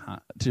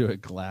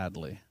it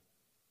gladly.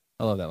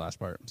 I love that last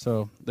part.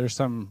 So there's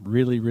some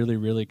really, really,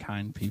 really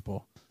kind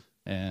people,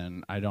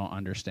 and I don't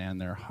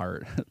understand their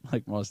heart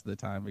like most of the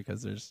time,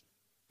 because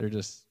they're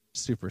just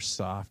super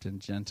soft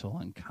and gentle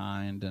and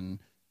kind, and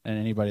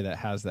anybody that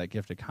has that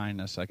gift of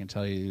kindness, I can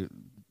tell you,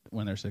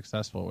 when they're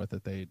successful with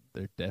it, they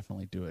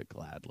definitely do it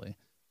gladly,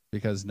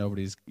 because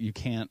you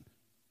can't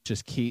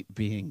just keep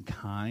being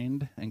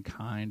kind and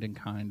kind and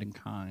kind and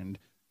kind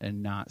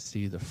and not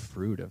see the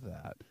fruit of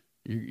that.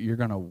 You're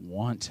gonna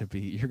want to be.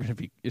 You're gonna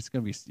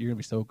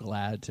be so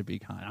glad to be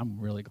kind. I'm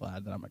really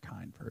glad that I'm a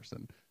kind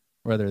person,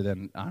 rather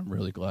than I'm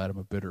really glad I'm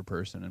a bitter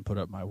person and put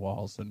up my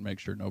walls and make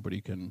sure nobody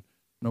can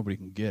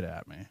get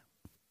at me.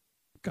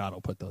 God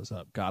will put those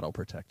up. God will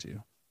protect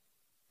you.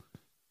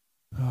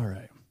 All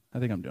right. I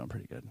think I'm doing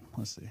pretty good.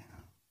 Let's see.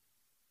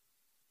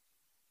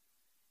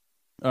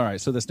 All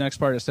right. So this next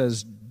part, it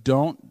says,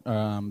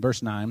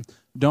 verse 9,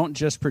 don't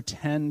just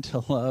pretend to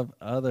love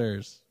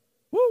others.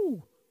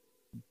 Woo!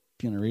 I'm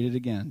going to read it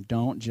again.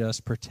 Don't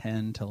just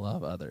pretend to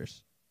love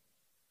others.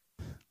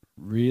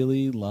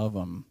 Really love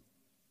them.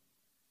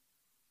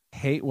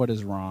 Hate what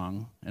is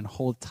wrong and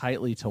hold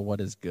tightly to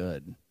what is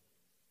good.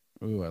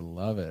 Ooh, I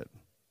love it.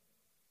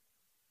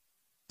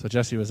 So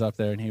Jesse was up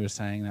there and he was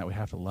saying that we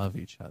have to love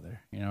each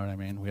other. You know what I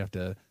mean? We have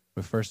to,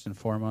 but first and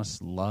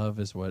foremost, love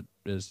is what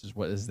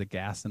is the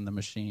gas in the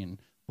machine.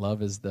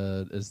 Love is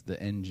the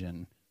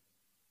engine.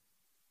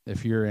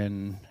 If you're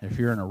in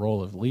a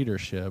role of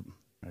leadership,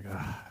 like,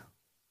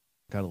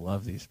 gotta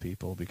love these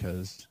people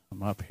because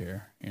I'm up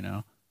here,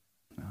 No.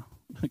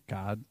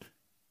 God,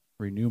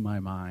 renew my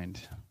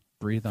mind,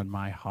 breathe on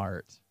my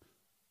heart.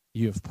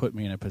 You have put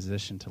me in a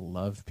position to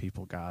love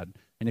people, God.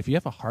 And if you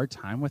have a hard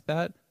time with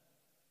that,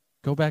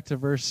 go back to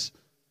verse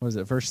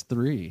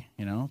 3,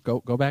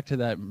 Go back to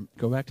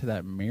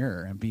that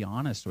mirror and be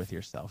honest with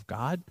yourself.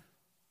 God,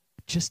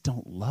 I just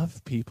don't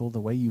love people the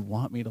way you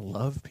want me to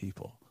love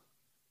people.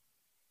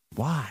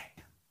 Why?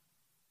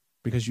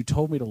 Because you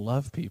told me to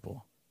love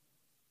people.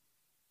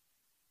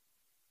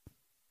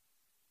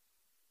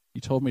 You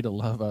told me to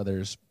love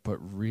others, but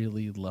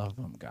really love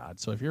them, God.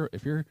 So if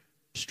you're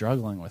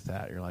struggling with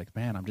that, you're like,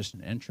 man, I'm just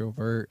an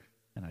introvert.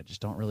 and I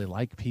just don't really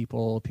like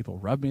people. People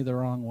rub me the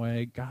wrong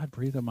way. God,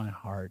 breathe in my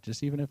heart,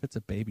 just even if it's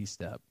a baby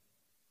step.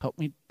 Help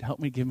me,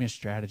 give me a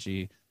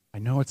strategy. I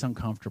know it's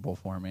uncomfortable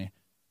for me.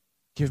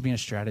 Give me a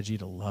strategy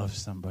to love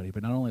somebody,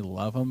 but not only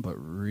love them, but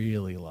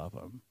really love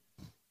them.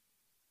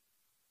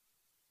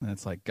 And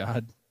it's like,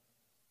 God,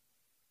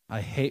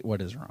 I hate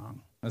what is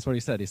wrong. That's what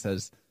he said. He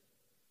says,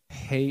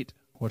 hate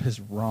what is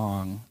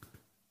wrong.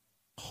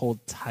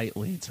 Hold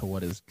tightly to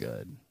what is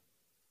good.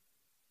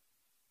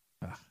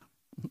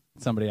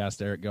 Somebody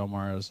asked Eric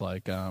Gilmore, I was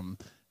like,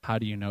 how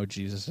do you know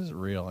Jesus is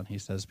real? And he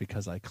says,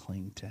 because I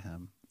cling to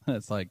him.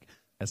 It's like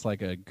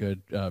a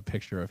good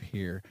picture of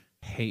here.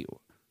 Hate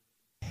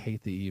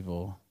the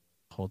evil.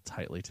 Hold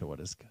tightly to what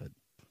is good.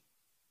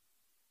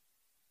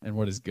 And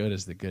what is good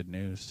is the good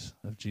news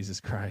of Jesus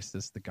Christ.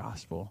 It's the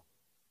gospel.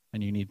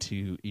 And you need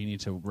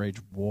to wage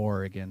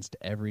war against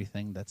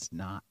everything that's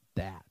not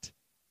that.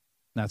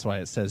 And that's why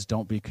it says,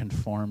 don't be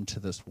conformed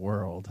to this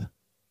world,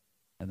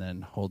 and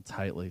then hold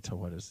tightly to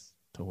what is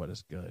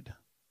good.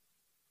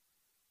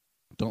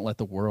 Don't let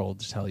the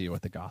world tell you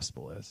what the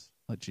gospel is.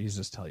 Let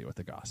Jesus tell you what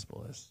the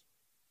gospel is.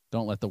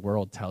 Don't let the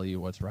world tell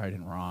you what's right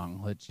and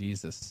wrong. Let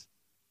Jesus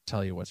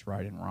tell you what's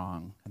right and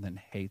wrong, and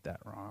then hate that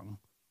wrong.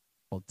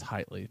 Hold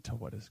tightly to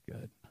what is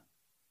good.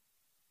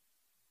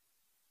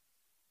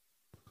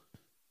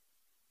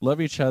 Love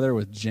each other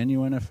with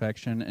genuine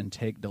affection and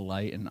take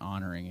delight in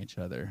honoring each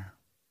other.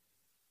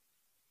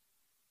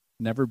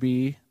 Never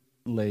be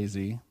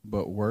lazy,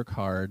 but work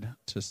hard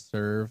to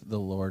serve the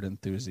Lord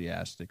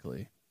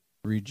enthusiastically.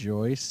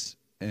 Rejoice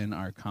in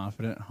our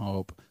confident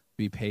hope.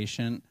 Be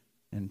patient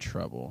in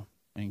trouble,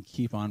 and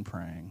keep on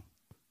praying.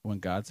 When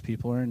God's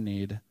people are in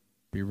need,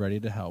 be ready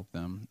to help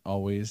them.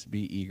 Always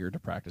be eager to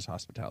practice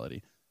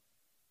hospitality.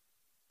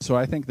 So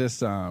I think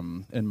this,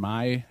 in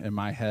my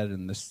head,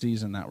 in this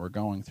season that we're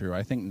going through,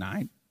 I think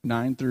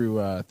 9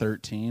 through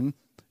 13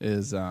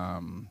 is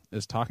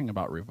talking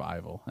about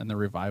revival and the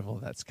revival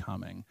that's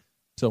coming.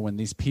 So when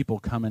these people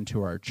come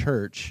into our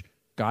church,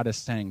 God is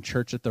saying,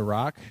 Church at the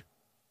Rock,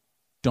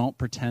 don't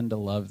pretend to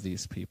love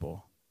these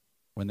people.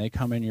 When they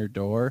come in your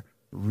door,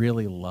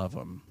 really love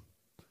them.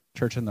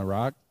 Church in the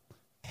Rock,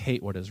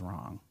 hate what is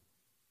wrong.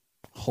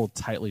 Hold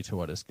tightly to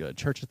what is good.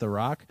 Church at the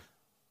Rock,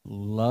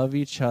 love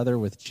each other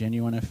with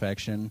genuine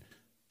affection.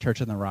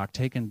 Church in the Rock,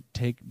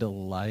 take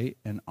delight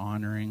in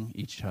honoring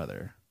each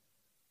other.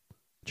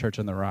 Church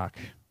in the Rock,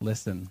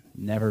 listen,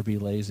 never be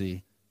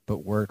lazy,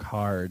 but work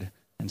hard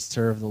and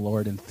serve the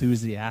Lord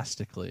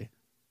enthusiastically.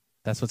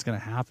 That's what's going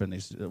to happen.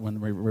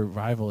 When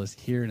revival is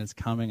here and it's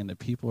coming and the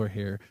people are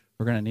here,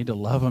 we're going to need to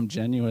love them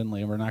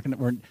genuinely.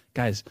 And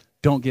guys,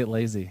 don't get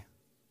lazy.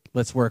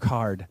 Let's work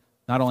hard.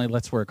 Not only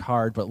let's work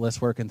hard, but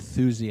let's work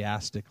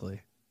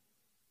enthusiastically.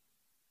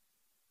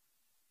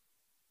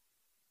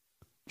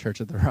 Church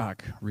at the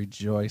Rock,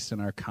 rejoice in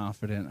our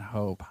confident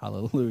hope.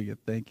 Hallelujah.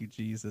 Thank you,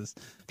 Jesus.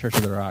 Church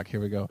at the Rock, here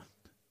we go.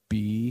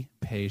 Be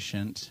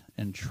patient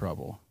in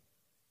trouble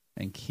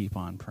and keep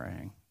on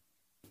praying.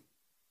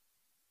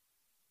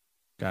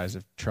 Guys,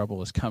 if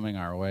trouble is coming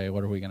our way,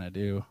 what are we going to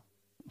do?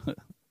 We're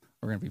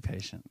going to be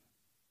patient.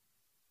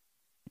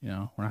 We're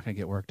not going to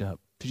get worked up.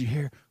 Did you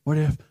hear? What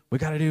if? We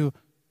got to do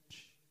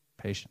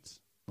patience.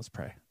 Let's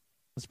pray.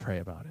 Let's pray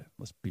about it.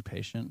 Let's be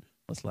patient.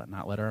 Let's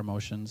not let our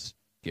emotions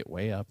get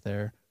way up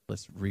there.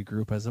 Let's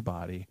regroup as a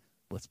body.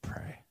 Let's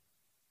pray.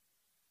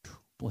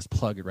 Let's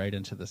plug it right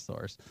into the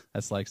source.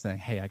 That's like saying,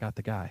 hey, I got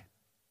the guy.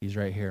 He's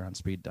right here on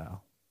speed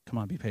dial. Come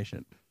on, be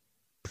patient.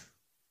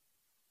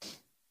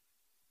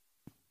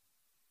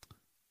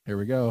 Here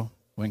we go.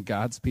 When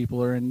God's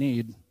people are in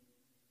need,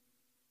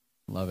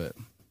 love it.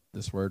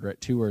 This word, right?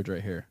 2 words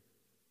right here.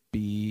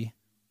 Be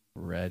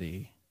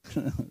ready.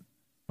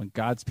 When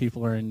God's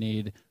people are in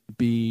need,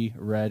 be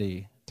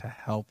ready to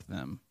help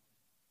them.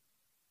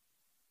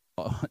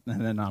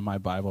 And then on my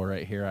Bible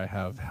right here, I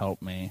have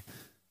help me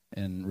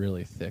in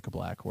really thick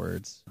black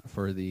words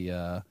for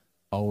the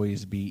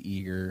always be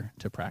eager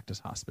to practice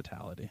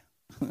hospitality.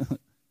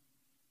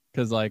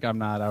 Because I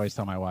always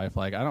tell my wife,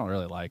 I don't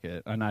really like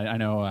it. And I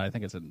know, I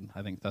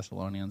think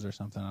Thessalonians or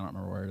something. I don't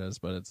remember where it is,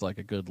 but it's like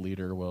a good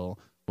leader will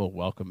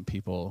welcome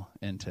people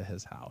into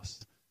his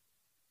house.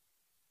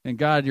 And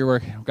God's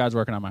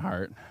working on my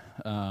heart,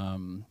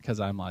 because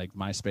I'm like,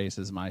 my space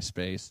is my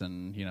space,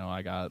 and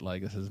I got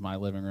this is my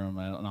living room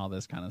and all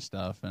this kind of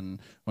stuff.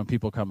 And when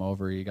people come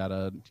over, you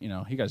gotta,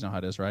 you guys know how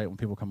it is, right? When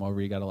people come over,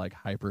 you gotta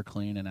hyper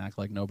clean and act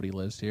like nobody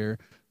lives here,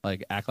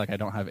 act like I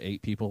don't have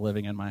 8 people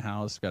living in my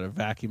house. Got to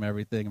vacuum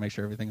everything and make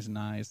sure everything's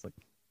nice. I'm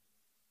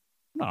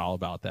not all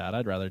about that.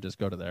 I'd rather just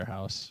go to their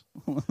house.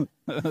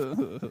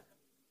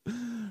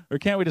 Or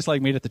can't we just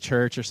meet at the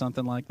church or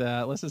something like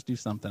that? Let's just do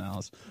something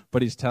else.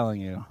 But he's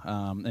telling you,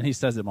 and he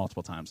says it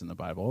multiple times in the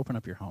Bible, open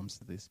up your homes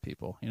to these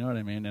people. You know what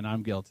I mean? And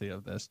I'm guilty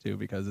of this too,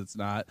 because it's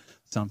not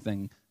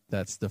something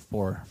that's the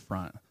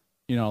forefront.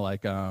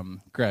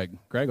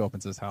 Greg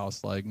opens his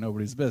house like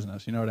nobody's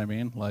business. You know what I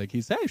mean?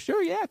 He's, hey,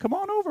 sure, yeah, come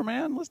on over,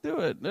 man. Let's do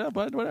it. Yeah,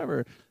 but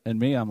whatever. And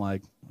me, I'm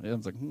like,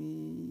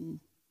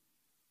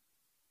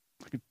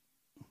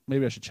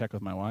 maybe I should check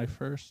with my wife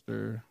first,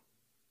 or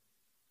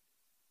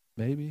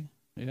Maybe.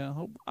 Yeah,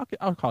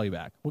 I'll call you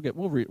back.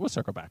 We'll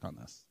circle back on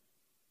this.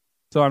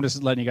 So I'm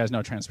just letting you guys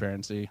know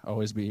transparency.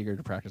 Always be eager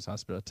to practice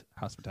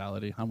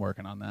hospitality. I'm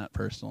working on that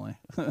personally.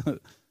 I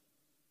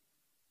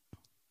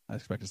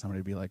expected somebody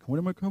to be like, when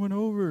am I coming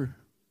over?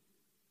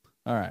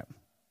 All right.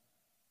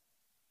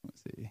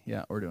 Let's see.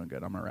 Yeah, we're doing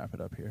good. I'm going to wrap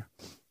it up here.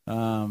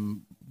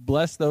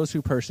 Bless those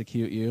who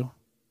persecute you.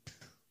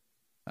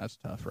 That's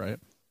tough, right?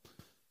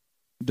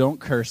 Don't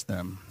curse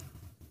them.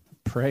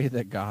 Pray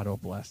that God will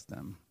bless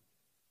them.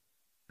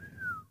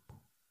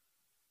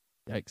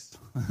 Yikes.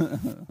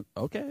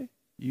 Okay.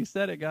 You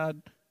said it,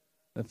 God.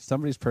 If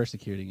somebody's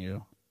persecuting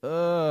you,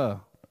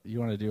 you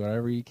want to do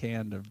whatever you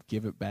can to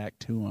give it back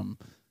to them.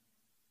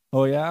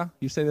 Oh, yeah?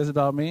 You say this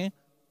about me?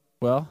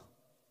 Well,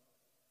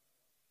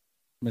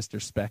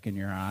 Mr. Speck in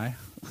your eye.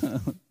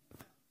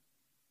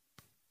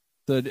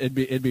 So it'd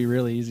be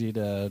really easy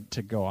to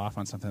go off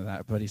on something like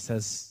that. But he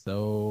says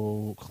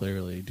so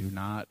clearly, do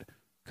not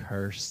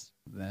curse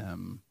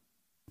them,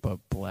 but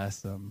bless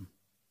them.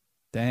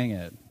 Dang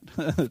it.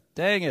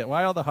 Dang it.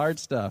 Why all the hard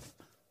stuff?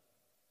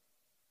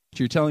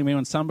 You're telling me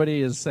when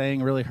somebody is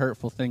saying really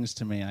hurtful things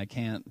to me, I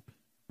can't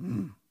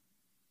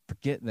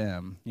forget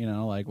them. You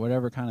know, like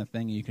whatever kind of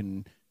thing you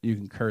can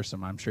curse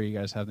them. I'm sure you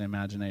guys have the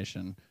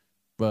imagination,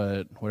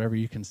 but whatever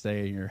you can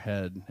say in your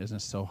head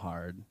isn't so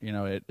hard. You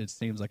know, it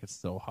seems like it's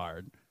so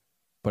hard,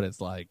 but it's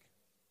like,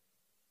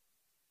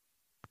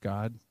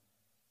 God,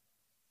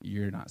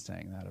 you're not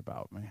saying that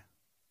about me.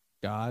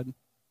 God,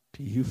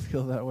 do you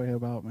feel that way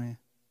about me?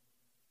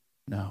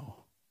 No.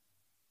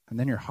 And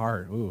then your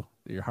heart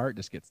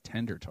just gets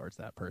tender towards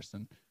that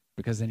person,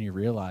 because then you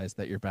realize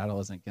that your battle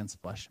isn't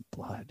against flesh and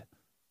blood,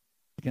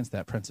 against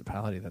that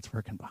principality that's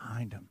working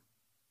behind him.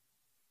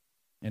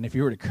 And if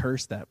you were to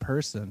curse that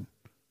person,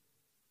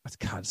 that's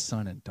God's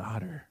son and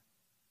daughter.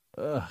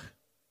 Ugh.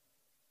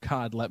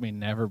 God, let me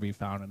never be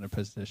found in a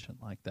position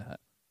like that.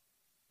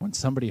 When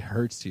somebody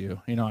hurts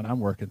you, and I'm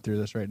working through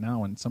this right now,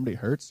 when somebody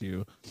hurts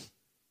you,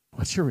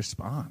 what's your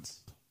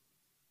response?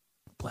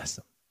 Bless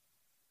them.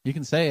 You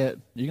can say it.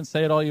 You can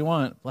say it all you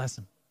want. Bless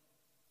him.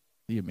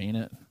 Do you mean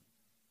it?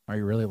 Are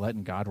you really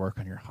letting God work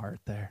on your heart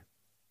there?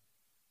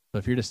 So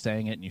if you're just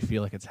saying it and you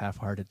feel like it's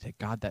half-hearted, take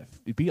God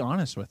be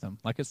honest with him.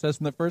 Like it says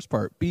in the first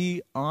part,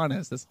 be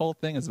honest. This whole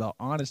thing is about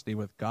honesty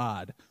with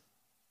God.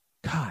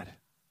 God,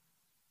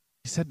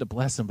 you said to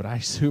bless him, but I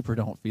super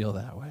don't feel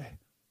that way.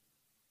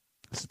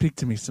 Speak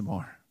to me some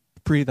more.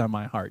 Breathe on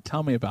my heart.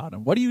 Tell me about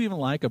him. What do you even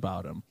like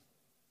about him?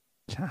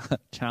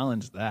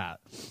 Challenge that.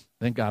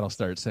 Then God will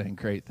start saying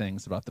great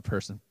things about the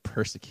person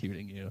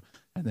persecuting you,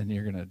 and then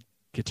you're going to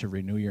get to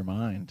renew your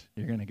mind.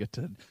 You're going to get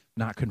to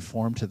not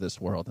conform to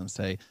this world and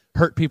say,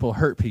 hurt people,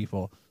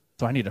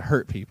 so I need to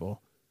hurt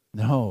people.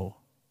 No.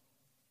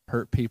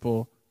 Hurt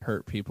people,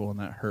 and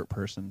that hurt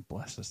person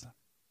blesses them.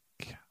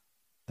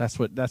 That's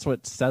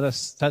what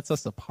sets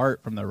us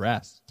apart from the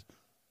rest.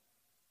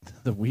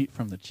 The wheat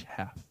from the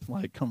chaff.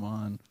 Like, come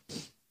on.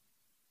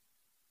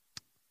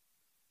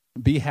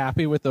 Be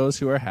happy with those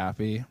who are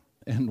happy,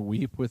 and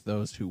weep with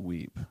those who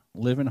weep.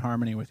 Live in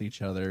harmony with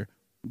each other.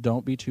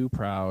 Don't be too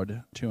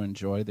proud to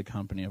enjoy the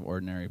company of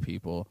ordinary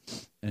people,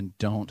 and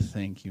don't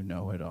think you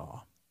know it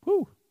all.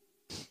 Whew.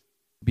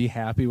 Be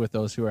happy with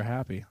those who are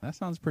happy. That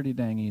sounds pretty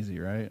dang easy,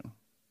 right?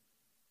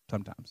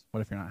 Sometimes. What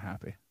if you're not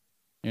happy?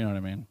 You know what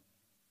I mean?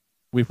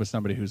 Weep with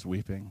somebody who's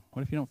weeping.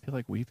 What if you don't feel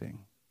like weeping?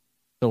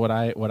 So when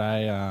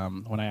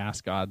I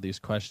ask God these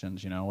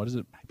questions, what is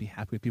it? Be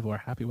happy with people who are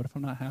happy. What if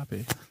I'm not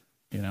happy?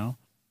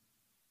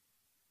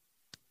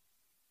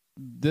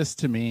 This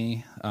to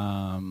me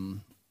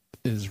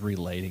is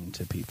relating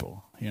to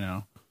people.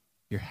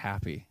 You're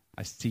happy.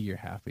 I see you're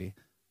happy.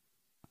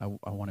 I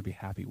want to be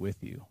happy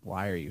with you.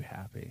 Why are you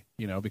happy?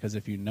 Because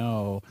if you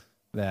know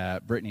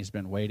that Brittany's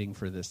been waiting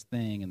for this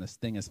thing and this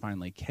thing has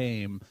finally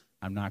came,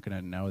 I'm not going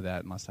to know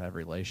that unless I have a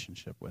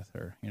relationship with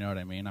her. You know what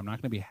I mean? I'm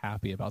not going to be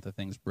happy about the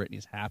things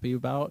Brittany's happy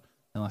about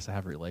unless I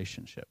have a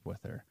relationship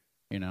with her.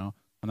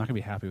 I'm not going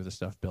to be happy with the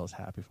stuff Bill's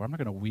happy for. I'm not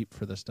going to weep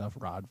for the stuff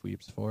Rod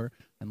weeps for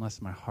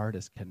unless my heart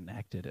is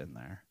connected in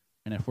there.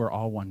 And if we're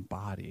all one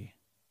body,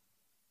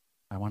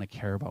 I want to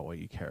care about what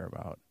you care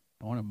about.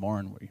 I want to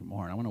mourn what you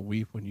mourn. I want to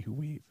weep when you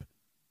weep.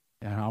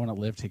 And I want to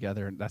live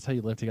together. And that's how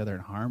you live together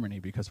in harmony,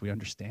 because we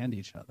understand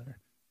each other.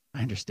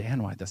 I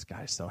understand why this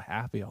guy's so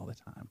happy all the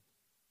time.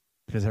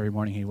 Because every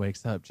morning he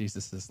wakes up,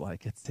 Jesus is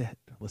like, it's it.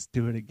 Let's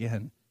do it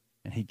again.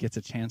 And he gets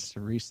a chance to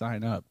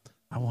re-sign up.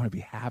 I want to be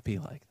happy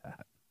like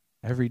that.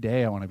 Every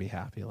day I want to be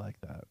happy like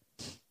that.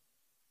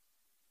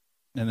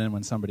 And then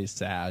when somebody's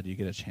sad, you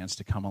get a chance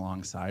to come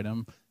alongside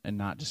them and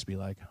not just be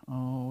like,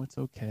 oh, it's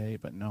okay.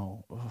 But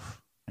no,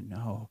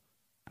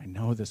 I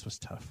know this was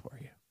tough for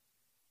you,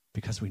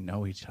 because we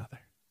know each other.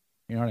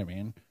 You know what I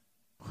mean?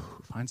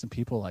 Find some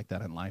people like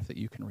that in life that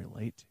you can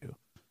relate to,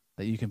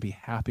 that you can be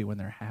happy when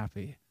they're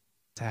happy,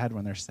 sad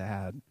when they're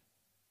sad.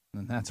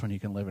 And that's when you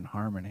can live in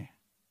harmony.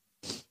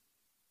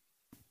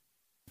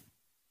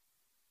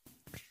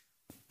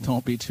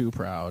 Don't be too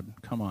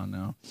proud. Come on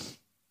now.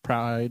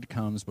 Pride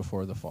comes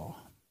before the fall.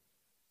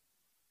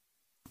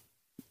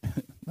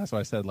 That's why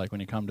I said, like,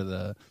 when you come to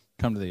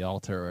the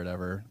altar or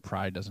whatever,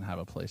 pride doesn't have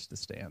a place to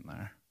stand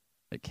there.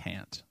 It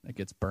can't. It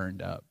gets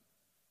burned up.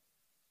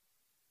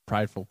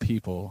 Prideful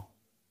people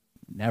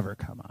never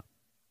come up.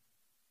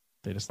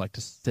 They just like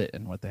to sit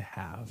in what they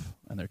have,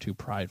 and they're too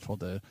prideful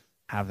to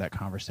have that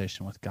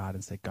conversation with God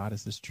and say, God,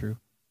 is this true?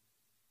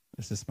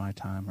 Is this my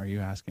time? Are you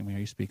asking me? Are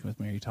you speaking with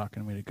me? Are you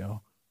talking to me to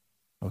go?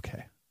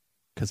 Okay.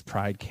 Because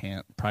pride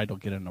will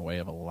get in the way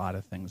of a lot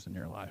of things in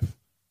your life.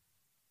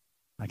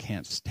 I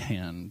can't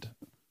stand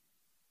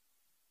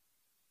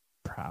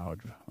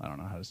proud. I don't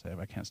know how to say it.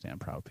 I can't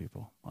stand proud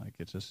people. Like,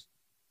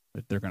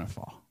 they're going to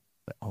fall.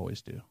 They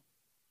always do.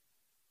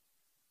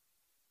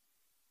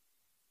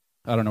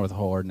 I don't know what the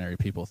whole ordinary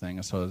people thing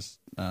is. So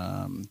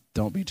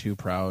don't be too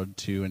proud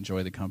to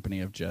enjoy the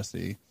company of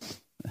Jesse.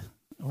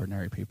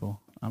 Ordinary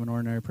people. I'm an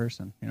ordinary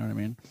person. You know what I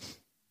mean?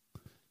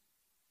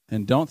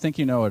 And don't think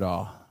you know it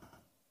all.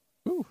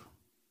 Whew.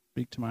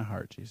 Speak to my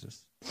heart,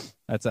 Jesus.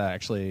 That's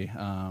actually,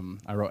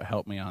 I wrote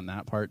help me on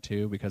that part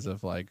too, because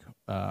of like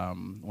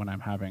when I'm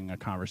having a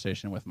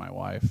conversation with my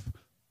wife,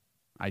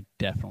 I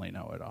definitely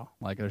know it all.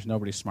 Like, there's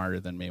nobody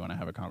smarter than me when I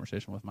have a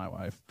conversation with my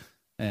wife.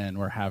 And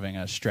we're having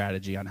a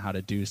strategy on how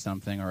to do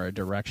something, or a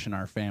direction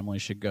our family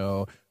should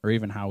go, or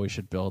even how we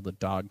should build a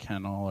dog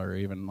kennel, or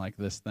even like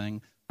this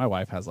thing. My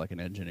wife has like an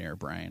engineer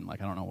brain.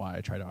 Like, I don't know why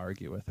I try to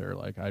argue with her.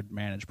 Like, I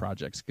manage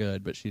projects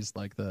good, but she's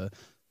like the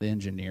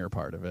engineer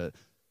part of it.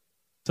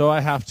 So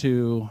I have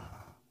to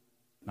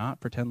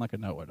not pretend like I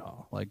know it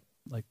all. Like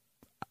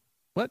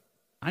what?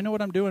 I know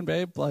what I'm doing,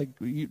 babe. Like,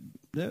 I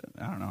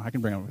don't know. I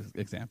can bring up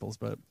examples,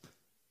 but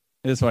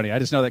it's funny. I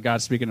just know that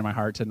God's speaking to my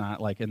heart to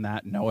not, like, in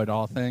that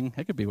know-it-all thing.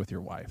 It could be with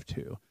your wife,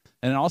 too.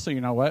 And also,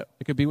 you know what?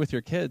 It could be with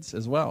your kids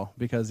as well.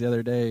 Because the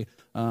other day,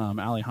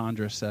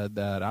 Alejandra said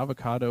that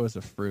avocado is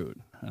a fruit.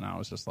 And I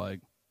was just like,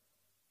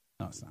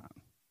 no, it's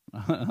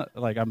not.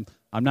 Like, I'm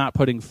not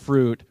putting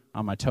fruit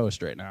on my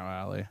toast right now,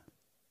 Allie.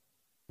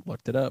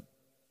 Looked it up.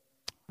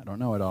 I don't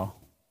know it all.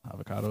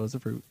 Avocado is a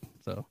fruit.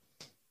 So,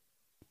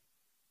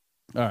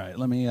 all right,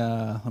 let me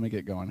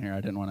get going here.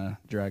 I didn't want to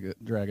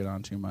drag it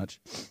on too much.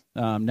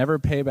 Never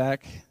pay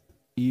back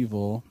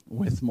evil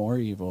with more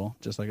evil,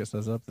 just like it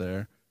says up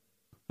there.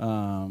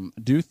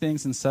 Do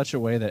things in such a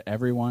way that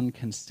everyone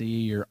can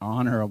see you're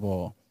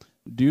honorable.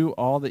 Do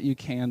all that you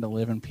can to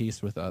live in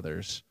peace with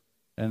others.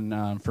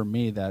 And for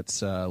me,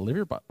 that's live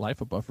your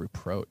life above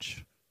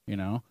reproach. You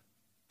know,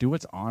 do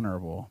what's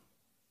honorable.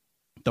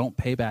 Don't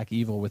pay back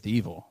evil with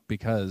evil,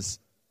 because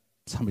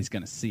somebody's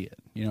going to see it.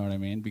 You know what I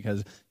mean?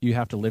 Because you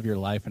have to live your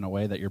life in a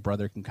way that your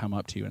brother can come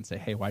up to you and say,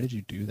 hey, why did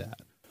you do that?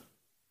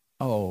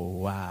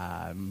 Oh,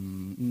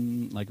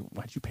 like,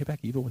 why did you pay back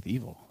evil with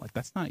evil? Like,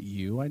 that's not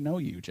you. I know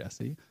you,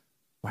 Jesse.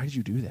 Why did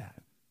you do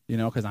that? You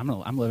know, because I'm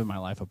living my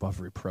life above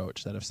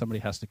reproach, that if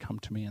somebody has to come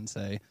to me and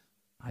say,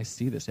 I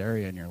see this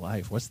area in your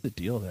life, what's the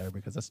deal there?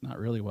 Because that's not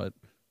really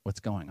what's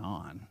going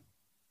on.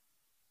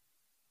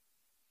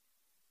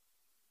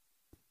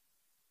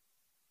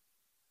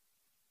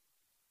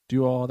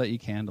 Do all that you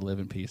can to live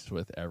in peace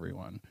with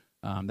everyone.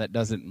 That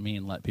doesn't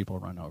mean let people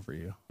run over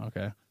you,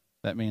 okay?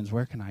 That means,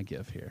 where can I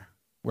give here?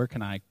 Where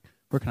can I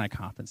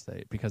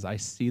compensate? Because I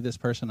see this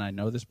person, I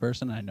know this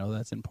person, I know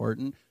that's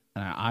important,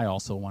 and I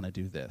also want to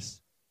do this.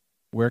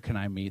 Where can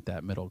I meet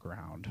that middle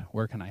ground?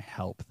 Where can I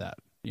help that?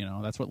 You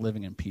know, that's what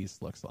living in peace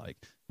looks like.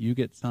 You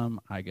get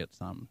some, I get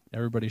some.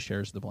 Everybody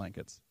shares the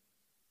blankets.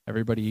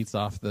 Everybody eats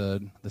off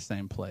the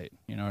same plate.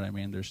 You know what I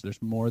mean? There's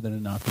more than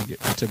enough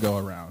to go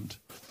around.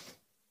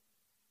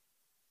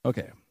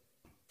 Okay.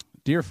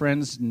 Dear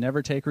friends,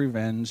 never take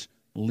revenge.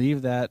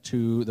 Leave that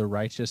to the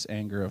righteous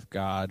anger of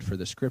God, for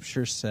the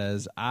scripture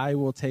says, I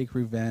will take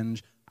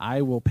revenge.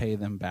 I will pay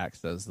them back,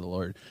 says the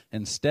Lord.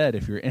 Instead,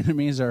 if your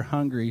enemies are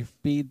hungry,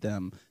 feed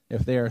them.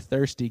 If they are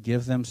thirsty,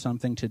 give them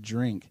something to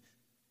drink.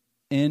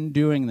 In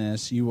doing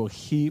this, you will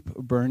heap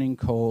burning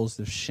coals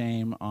of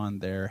shame on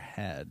their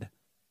head.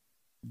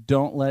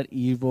 Don't let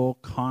evil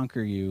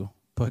conquer you,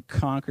 but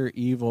conquer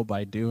evil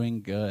by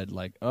doing good.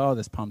 Like, oh,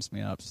 this pumps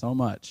me up so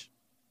much.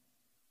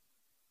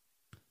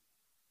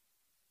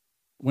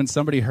 When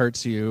somebody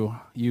hurts you,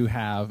 you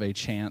have a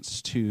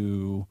chance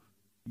to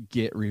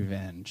get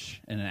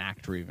revenge and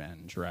enact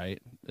revenge,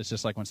 right? It's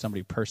just like when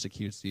somebody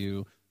persecutes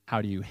you,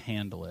 how do you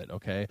handle it,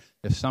 okay?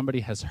 If somebody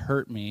has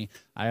hurt me,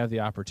 I have the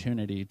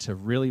opportunity to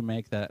really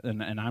make that,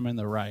 and I'm in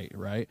the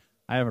right?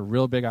 I have a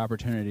real big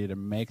opportunity to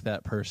make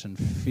that person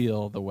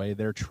feel the way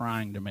they're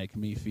trying to make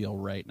me feel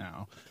right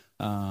now.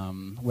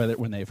 Whether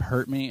when they've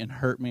hurt me,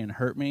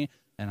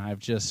 and I've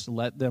just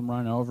let them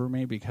run over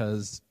me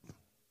because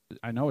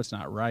I know it's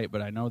not right,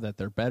 but I know that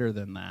they're better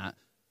than that,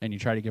 and you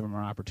try to give them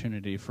an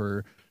opportunity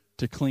to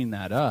clean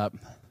that up,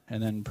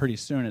 and then pretty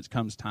soon it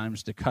comes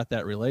times to cut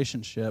that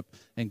relationship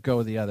and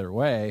go the other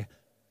way.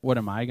 What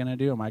am I going to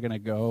do? Am I going to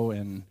go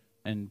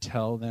and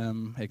tell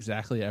them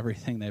exactly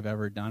everything they've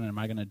ever done, and am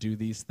I going to do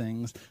these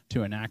things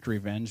to enact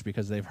revenge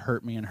because they've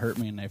hurt me and hurt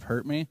me and they've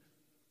hurt me?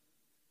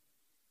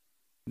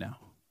 No.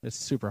 It's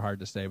super hard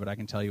to say, but I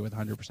can tell you with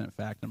 100%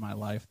 fact in my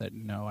life that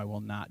no, I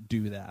will not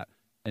do that.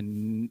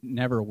 And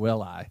never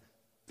will I.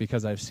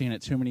 because I've seen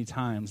it too many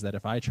times that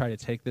if I try to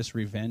take this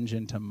revenge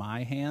into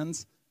my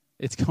hands,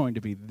 it's going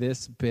to be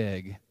this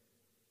big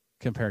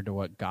compared to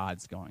what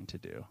God's going to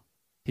do.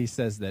 He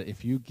says that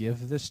if you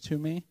give this to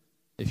me,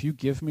 if you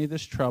give me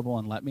this trouble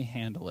and let me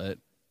handle it,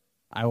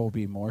 I will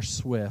be more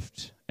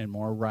swift and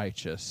more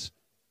righteous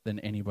than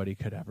anybody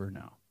could ever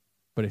know.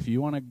 But if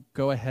you want to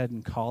go ahead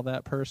and call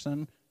that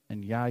person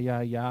and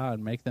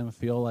and make them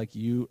feel like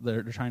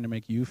they're trying to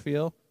make you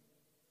feel,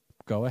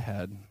 go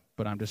ahead.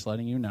 But I'm just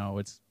letting you know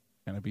it's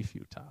going to be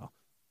futile,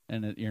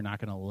 and you're not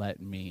going to let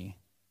me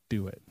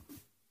do it.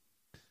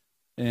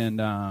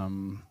 And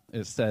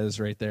it says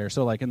right there,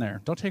 so like in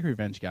there, don't take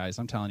revenge, guys.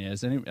 I'm telling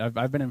you,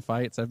 I've been in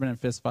fights, I've been in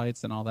fist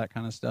fights and all that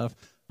kind of stuff.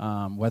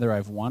 Whether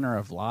I've won or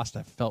I've lost,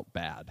 I've felt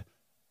bad.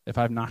 If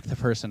I've knocked the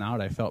person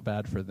out, I felt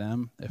bad for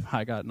them. If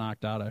I got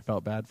knocked out, I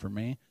felt bad for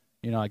me.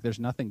 Like there's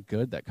nothing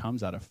good that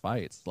comes out of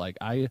fights. Like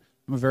I'm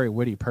a very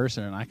witty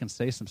person, and I can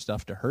say some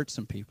stuff to hurt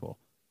some people.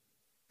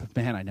 But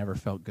man, I never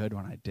felt good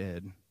when I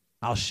did.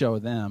 I'll show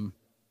them.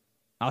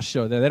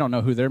 They don't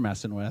know who they're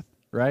messing with,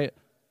 right?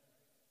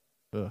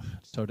 Ugh,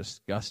 it's so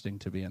disgusting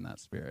to be in that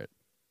spirit.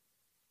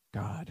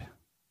 God,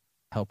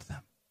 help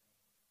them.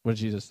 What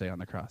did Jesus say on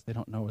the cross? They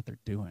don't know what they're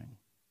doing.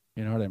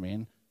 You know what I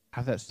mean?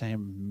 Have that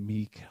same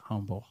meek,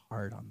 humble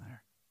heart on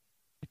there.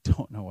 They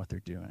don't know what they're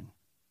doing.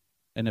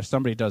 And if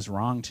somebody does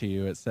wrong to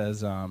you, it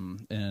says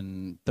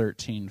in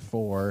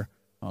 13:4,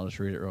 I'll just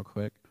read it real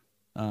quick.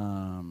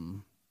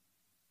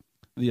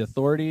 The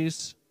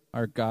authorities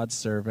are God's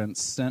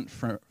servants sent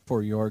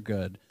for your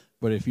good.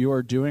 But if you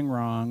are doing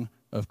wrong,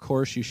 of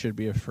course you should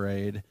be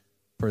afraid,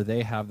 for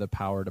they have the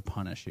power to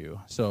punish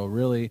you. So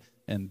really,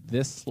 in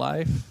this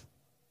life,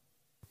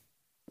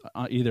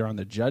 either on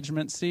the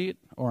judgment seat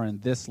or in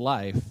this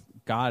life,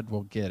 God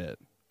will get it.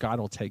 God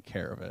will take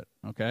care of it,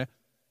 okay?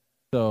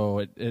 So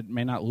it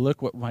may not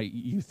look what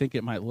you think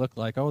it might look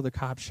like. Oh, the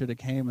cops should have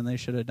came and they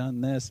should have done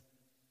this.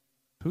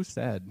 Who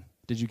said?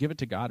 Did you give it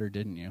to God or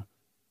didn't you?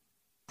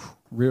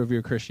 Rear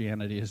view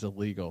Christianity is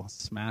illegal.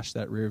 Smash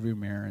that rear view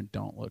mirror and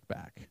don't look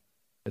back.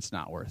 It's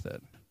not worth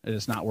it. It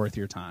is not worth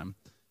your time.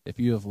 If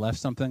you have left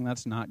something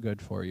that's not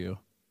good for you,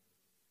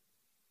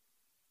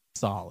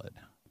 solid.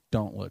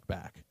 Don't look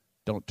back.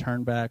 Don't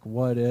turn back.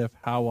 What if?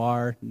 How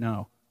are?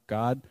 No.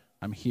 God,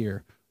 I'm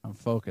here. I'm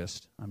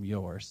focused. I'm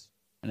yours.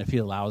 And if he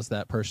allows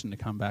that person to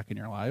come back in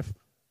your life,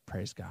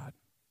 praise God.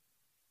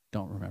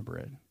 Don't remember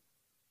it.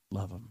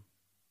 Love him.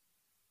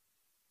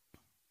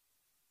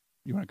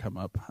 You want to come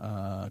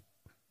up,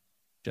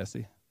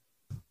 Jesse?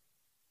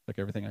 Like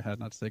everything I had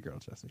not to say, girl,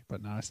 Jesse,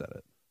 but now I said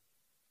it.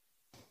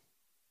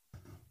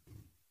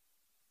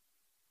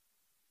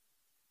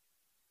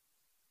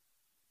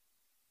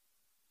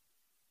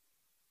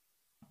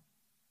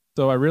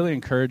 So I really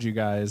encourage you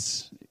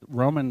guys.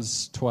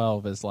 Romans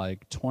 12 is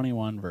like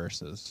 21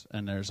 verses,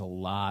 and there's a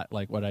lot,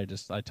 like what I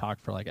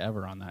talked for like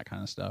ever on that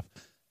kind of stuff.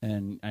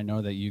 And I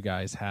know that you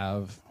guys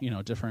have,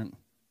 different,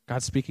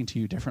 God's speaking to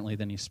you differently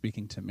than he's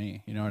speaking to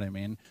me. You know what I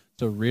mean?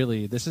 So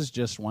really, this is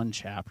just one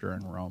chapter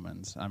in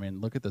Romans. I mean,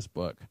 look at this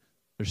book.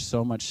 There's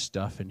so much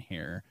stuff in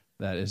here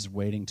that is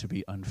waiting to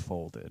be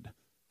unfolded.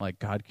 Like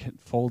God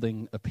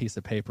folding a piece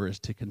of paper is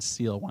to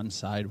conceal one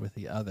side with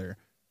the other.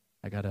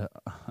 I gotta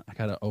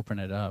open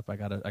it up. I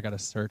gotta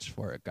search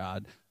for it,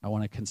 God. I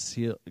want to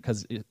conceal,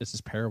 because this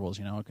is parables,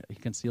 He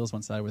conceals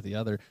one side with the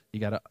other.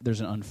 There's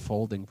an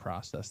unfolding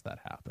process that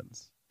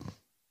happens.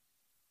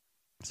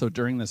 So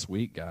during this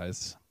week,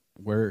 guys,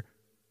 where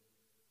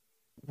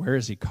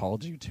has he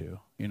called you to?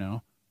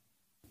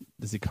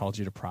 Has he called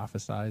you to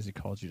prophesy? Has he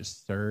called you to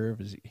serve?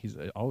 He's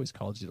always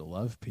called you to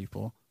love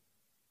people.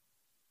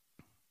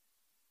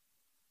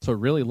 So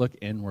really look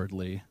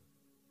inwardly.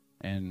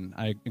 And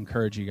I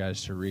encourage you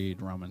guys to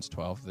read Romans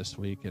 12 this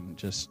week and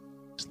just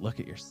look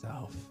at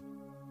yourself.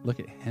 Look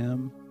at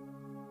him,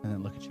 and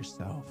then look at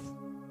yourself.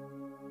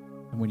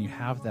 And when you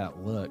have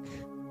that look,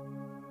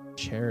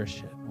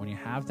 cherish it. When you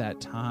have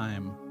that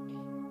time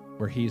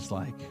where he's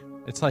like,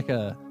 it's like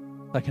an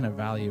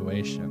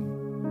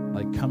evaluation.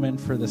 Like, come in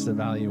for this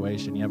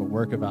evaluation. You have a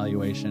work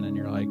evaluation, and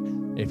you're like,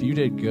 if you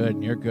did good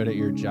and you're good at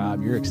your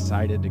job, you're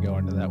excited to go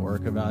into that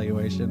work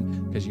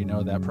evaluation because you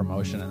know that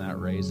promotion and that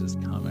raise is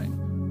coming.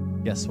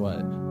 Guess what?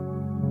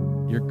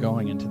 You're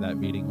going into that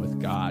meeting with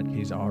God.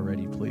 He's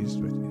already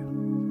pleased with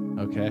you.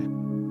 Okay?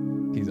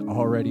 He's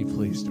already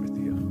pleased with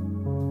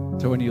you.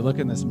 So when you look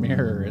in this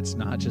mirror, it's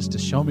not just to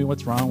show me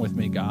what's wrong with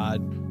me,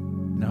 God.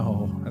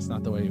 No, that's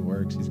not the way he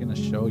works. He's going to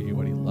show you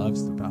what he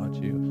loves about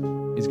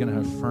you. He's going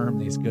to affirm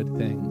these good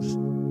things.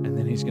 And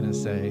then he's going to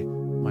say,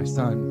 my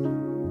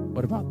son,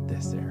 what about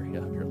this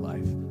area of your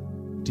life?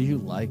 Do you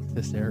like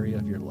this area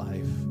of your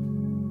life?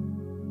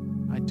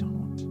 I don't.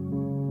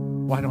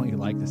 Why don't you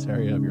like this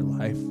area of your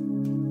life?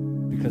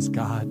 Because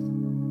God,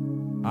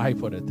 I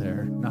put it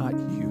there, not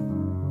you.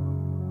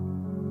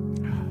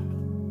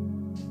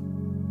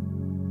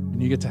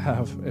 And you get to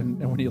have, and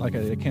when you I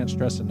can't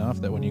stress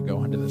enough that when you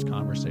go into this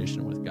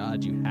conversation with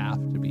God, you have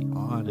to be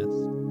honest.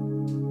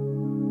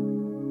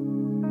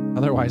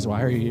 Otherwise,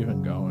 why are you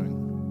even going?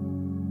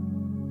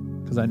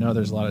 Because I know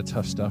there's a lot of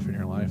tough stuff in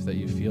your life that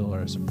you feel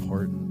are as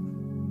important.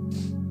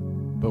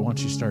 But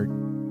once you start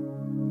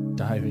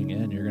diving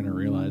in, you're going to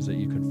realize that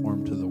you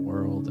conform to the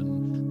world,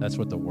 and that's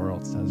what the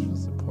world says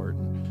was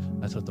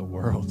important. That's what the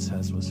world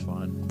says was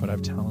fun. But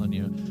I'm telling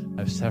you,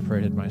 I've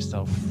separated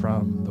myself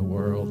from the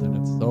world, and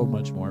it's so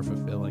much more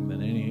fulfilling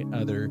than any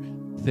other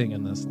thing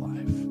in this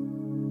life.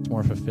 It's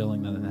more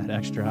fulfilling than that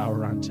extra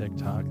hour on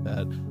TikTok,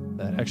 that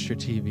extra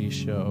TV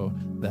show,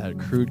 that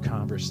crude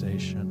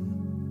conversation,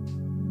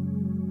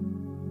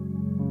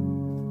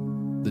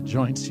 the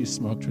joints you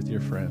smoked with your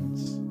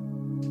friends,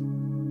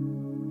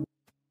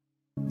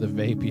 the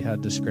vape you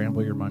had to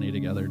scramble your money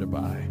together to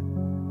buy.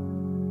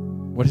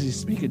 What is he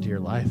speaking to your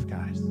life,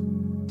 guys?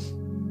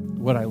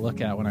 What I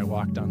look at when I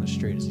walk down the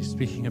street, is he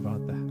speaking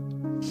about that?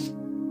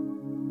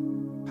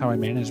 How I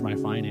manage my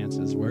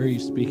finances, where are you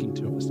speaking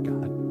to us,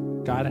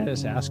 God? God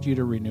has asked you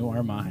to renew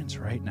our minds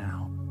right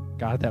now.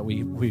 God, that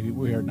we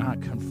are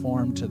not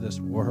conformed to this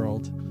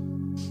world,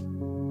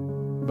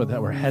 but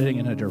that we're heading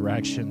in a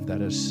direction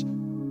that is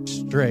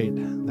straight,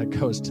 that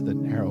goes to the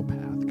narrow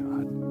path,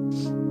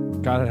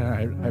 God. God,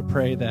 I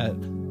pray that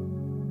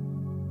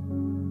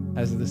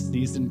as the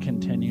season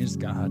continues,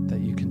 God, that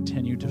you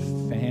continue to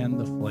fan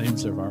the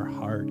flames of our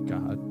heart,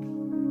 God.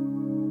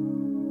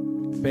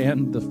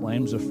 Fan the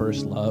flames of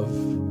first love.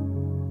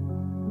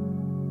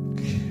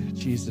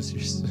 Jesus,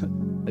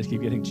 I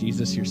keep getting,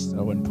 Jesus, you're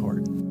so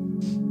important.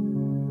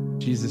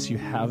 Jesus, you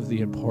have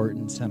the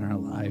importance in our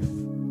life.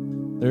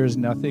 There is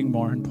nothing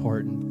more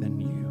important than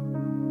you.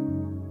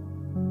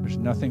 There's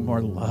nothing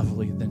more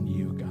lovely than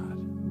you, God.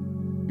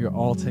 You're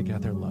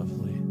altogether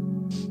lovely.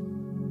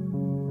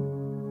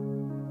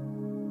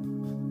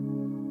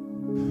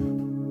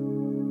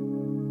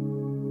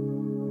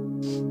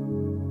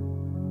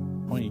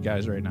 I want you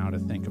guys right now to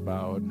think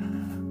about,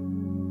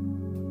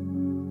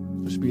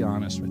 just be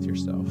honest with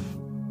yourself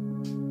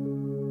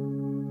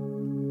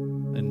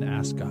and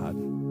ask God.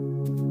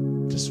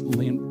 Just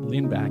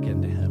lean back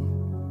into him.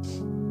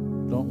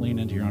 Don't lean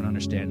into your own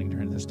understanding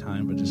during this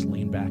time, but just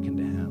lean back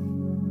into him.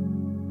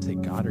 Say,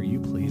 God, are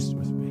you pleased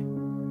with me?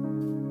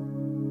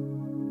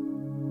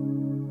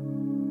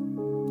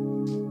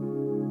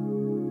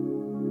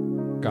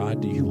 God,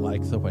 do you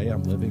like the way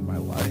I'm living my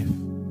life?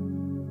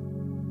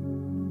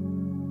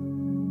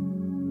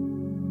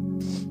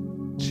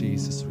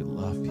 Jesus, we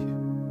love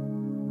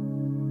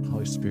you.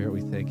 Holy Spirit,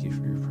 we thank you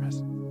for your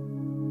presence.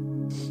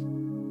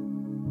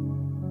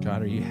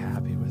 God, are you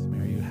happy with me?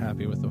 Are you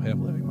happy with the way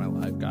I'm living my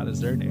life? God, is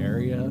there an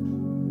area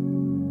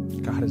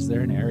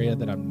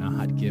that I'm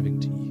not giving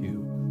to you?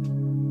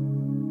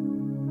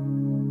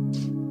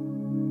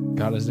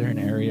 God, is there an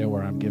area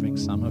where I'm giving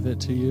some of it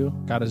to you?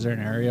 God, is there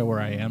an area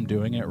where I am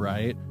doing it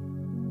right?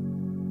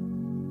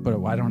 But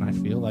why don't I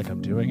feel like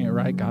I'm doing it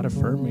right? God,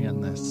 affirm me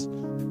in this.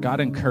 God,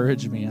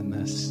 encourage me in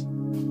this.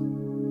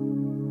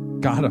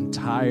 God, I'm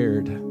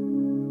tired.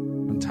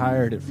 I'm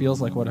tired. It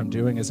feels like what I'm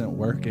doing isn't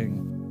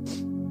working.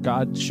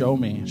 God, show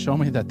me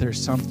that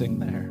there's something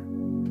there.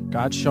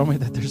 God, show me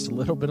that there's a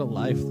little bit of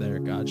life there.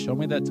 God, show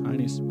me that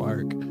tiny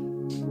spark.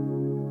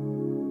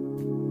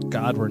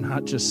 God, we're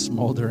not just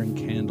smoldering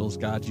candles.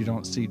 God, you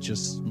don't see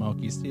just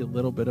smoke. You see a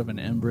little bit of an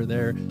ember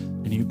there,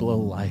 and you blow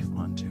life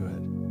onto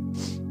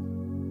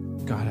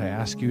it. God, I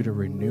ask you to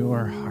renew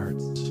our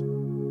hearts.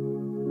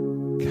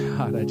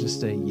 God, I just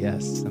say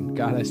yes. And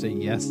God, I say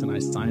yes, and I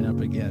sign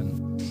up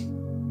again.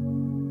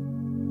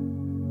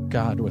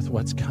 God, with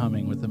what's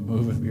coming, with the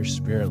move of your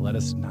Spirit, let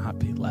us not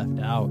be left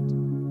out.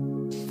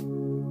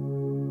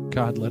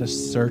 God, let us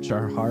search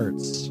our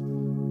hearts.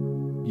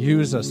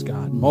 Use us,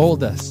 God.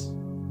 Mold us.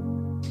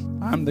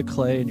 I'm the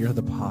clay and you're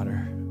the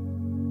potter.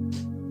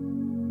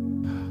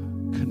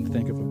 Couldn't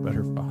think of a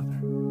better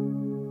Father.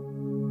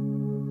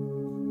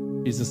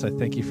 Jesus, I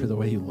thank you for the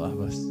way you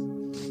love us.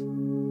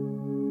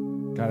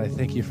 God, I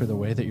thank you for the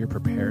way that you're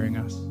preparing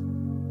us.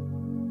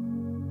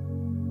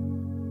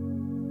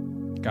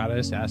 God, I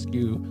just ask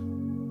you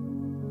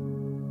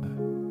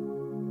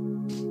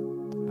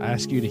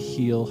to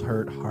heal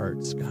hurt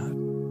hearts, God.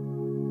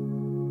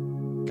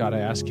 God, I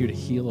ask you to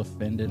heal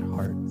offended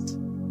hearts,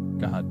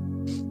 God.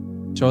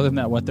 Show them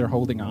that what they're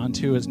holding on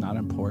to is not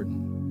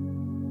important.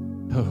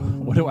 Oh,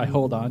 what do I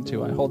hold on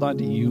to? I hold on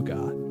to you,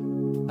 God.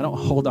 I don't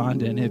hold on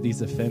to any of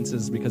these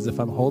offenses, because if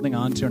I'm holding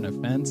on to an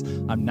offense,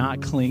 I'm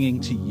not clinging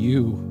to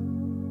you.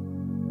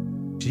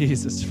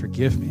 Jesus,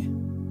 forgive me.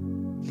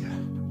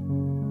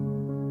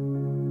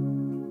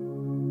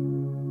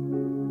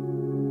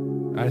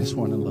 I just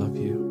want to love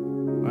you.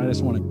 I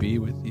just want to be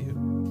with you.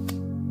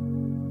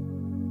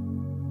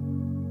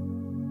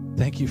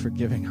 Thank you for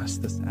giving us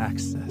this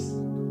access,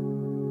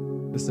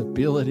 this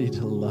ability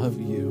to love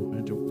you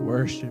and to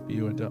worship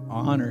you and to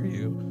honor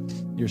you.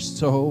 You're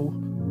so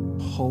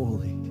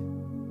holy.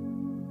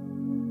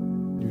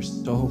 You're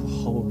so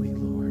holy,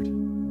 Lord.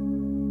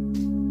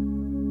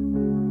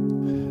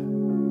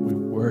 We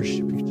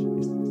worship you,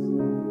 Jesus.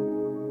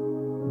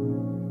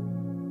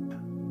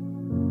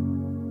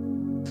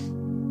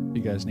 If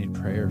you guys need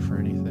prayer for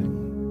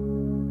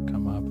anything,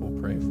 come up, we'll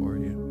pray for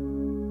you.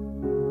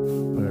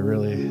 But I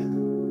really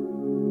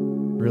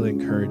encourage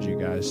encourage you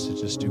guys to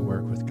just do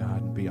work with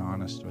God and be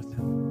honest with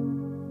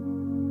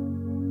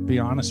Him. Be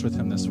honest with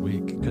Him this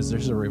week, because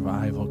there's a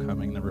revival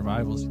coming. The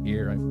revival's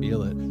here. I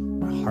feel it.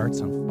 My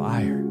heart's on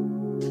fire.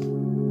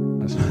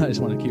 I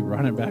just want to keep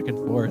running back and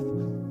forth.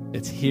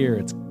 It's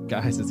here.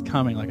 Guys, it's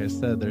coming. Like I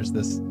said, there's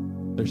this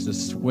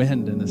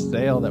wind and this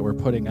sail that we're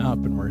putting up,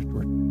 and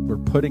we're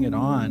putting it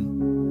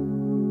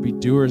on. Be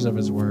doers of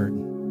His word,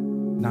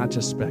 not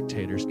just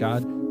spectators.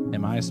 God,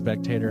 am I a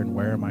spectator, and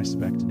where am I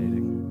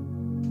spectating?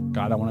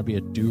 God, I want to be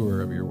a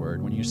doer of your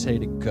word. When you say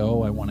to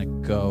go, I want to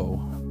go.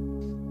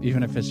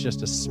 Even if it's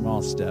just a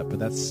small step, but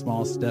that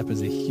small step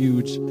is a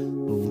huge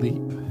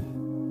leap.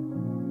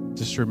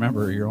 Just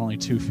remember, you're only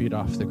 2 feet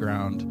off the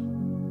ground.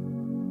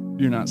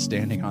 You're not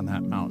standing on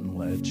that mountain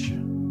ledge.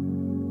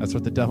 That's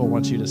what the devil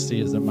wants you to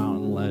see, is a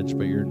mountain ledge,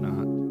 but you're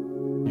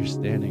not. You're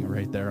standing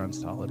right there on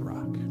solid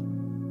rock.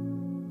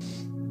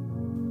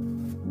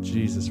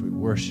 Jesus, we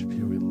worship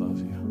you. We love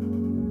you.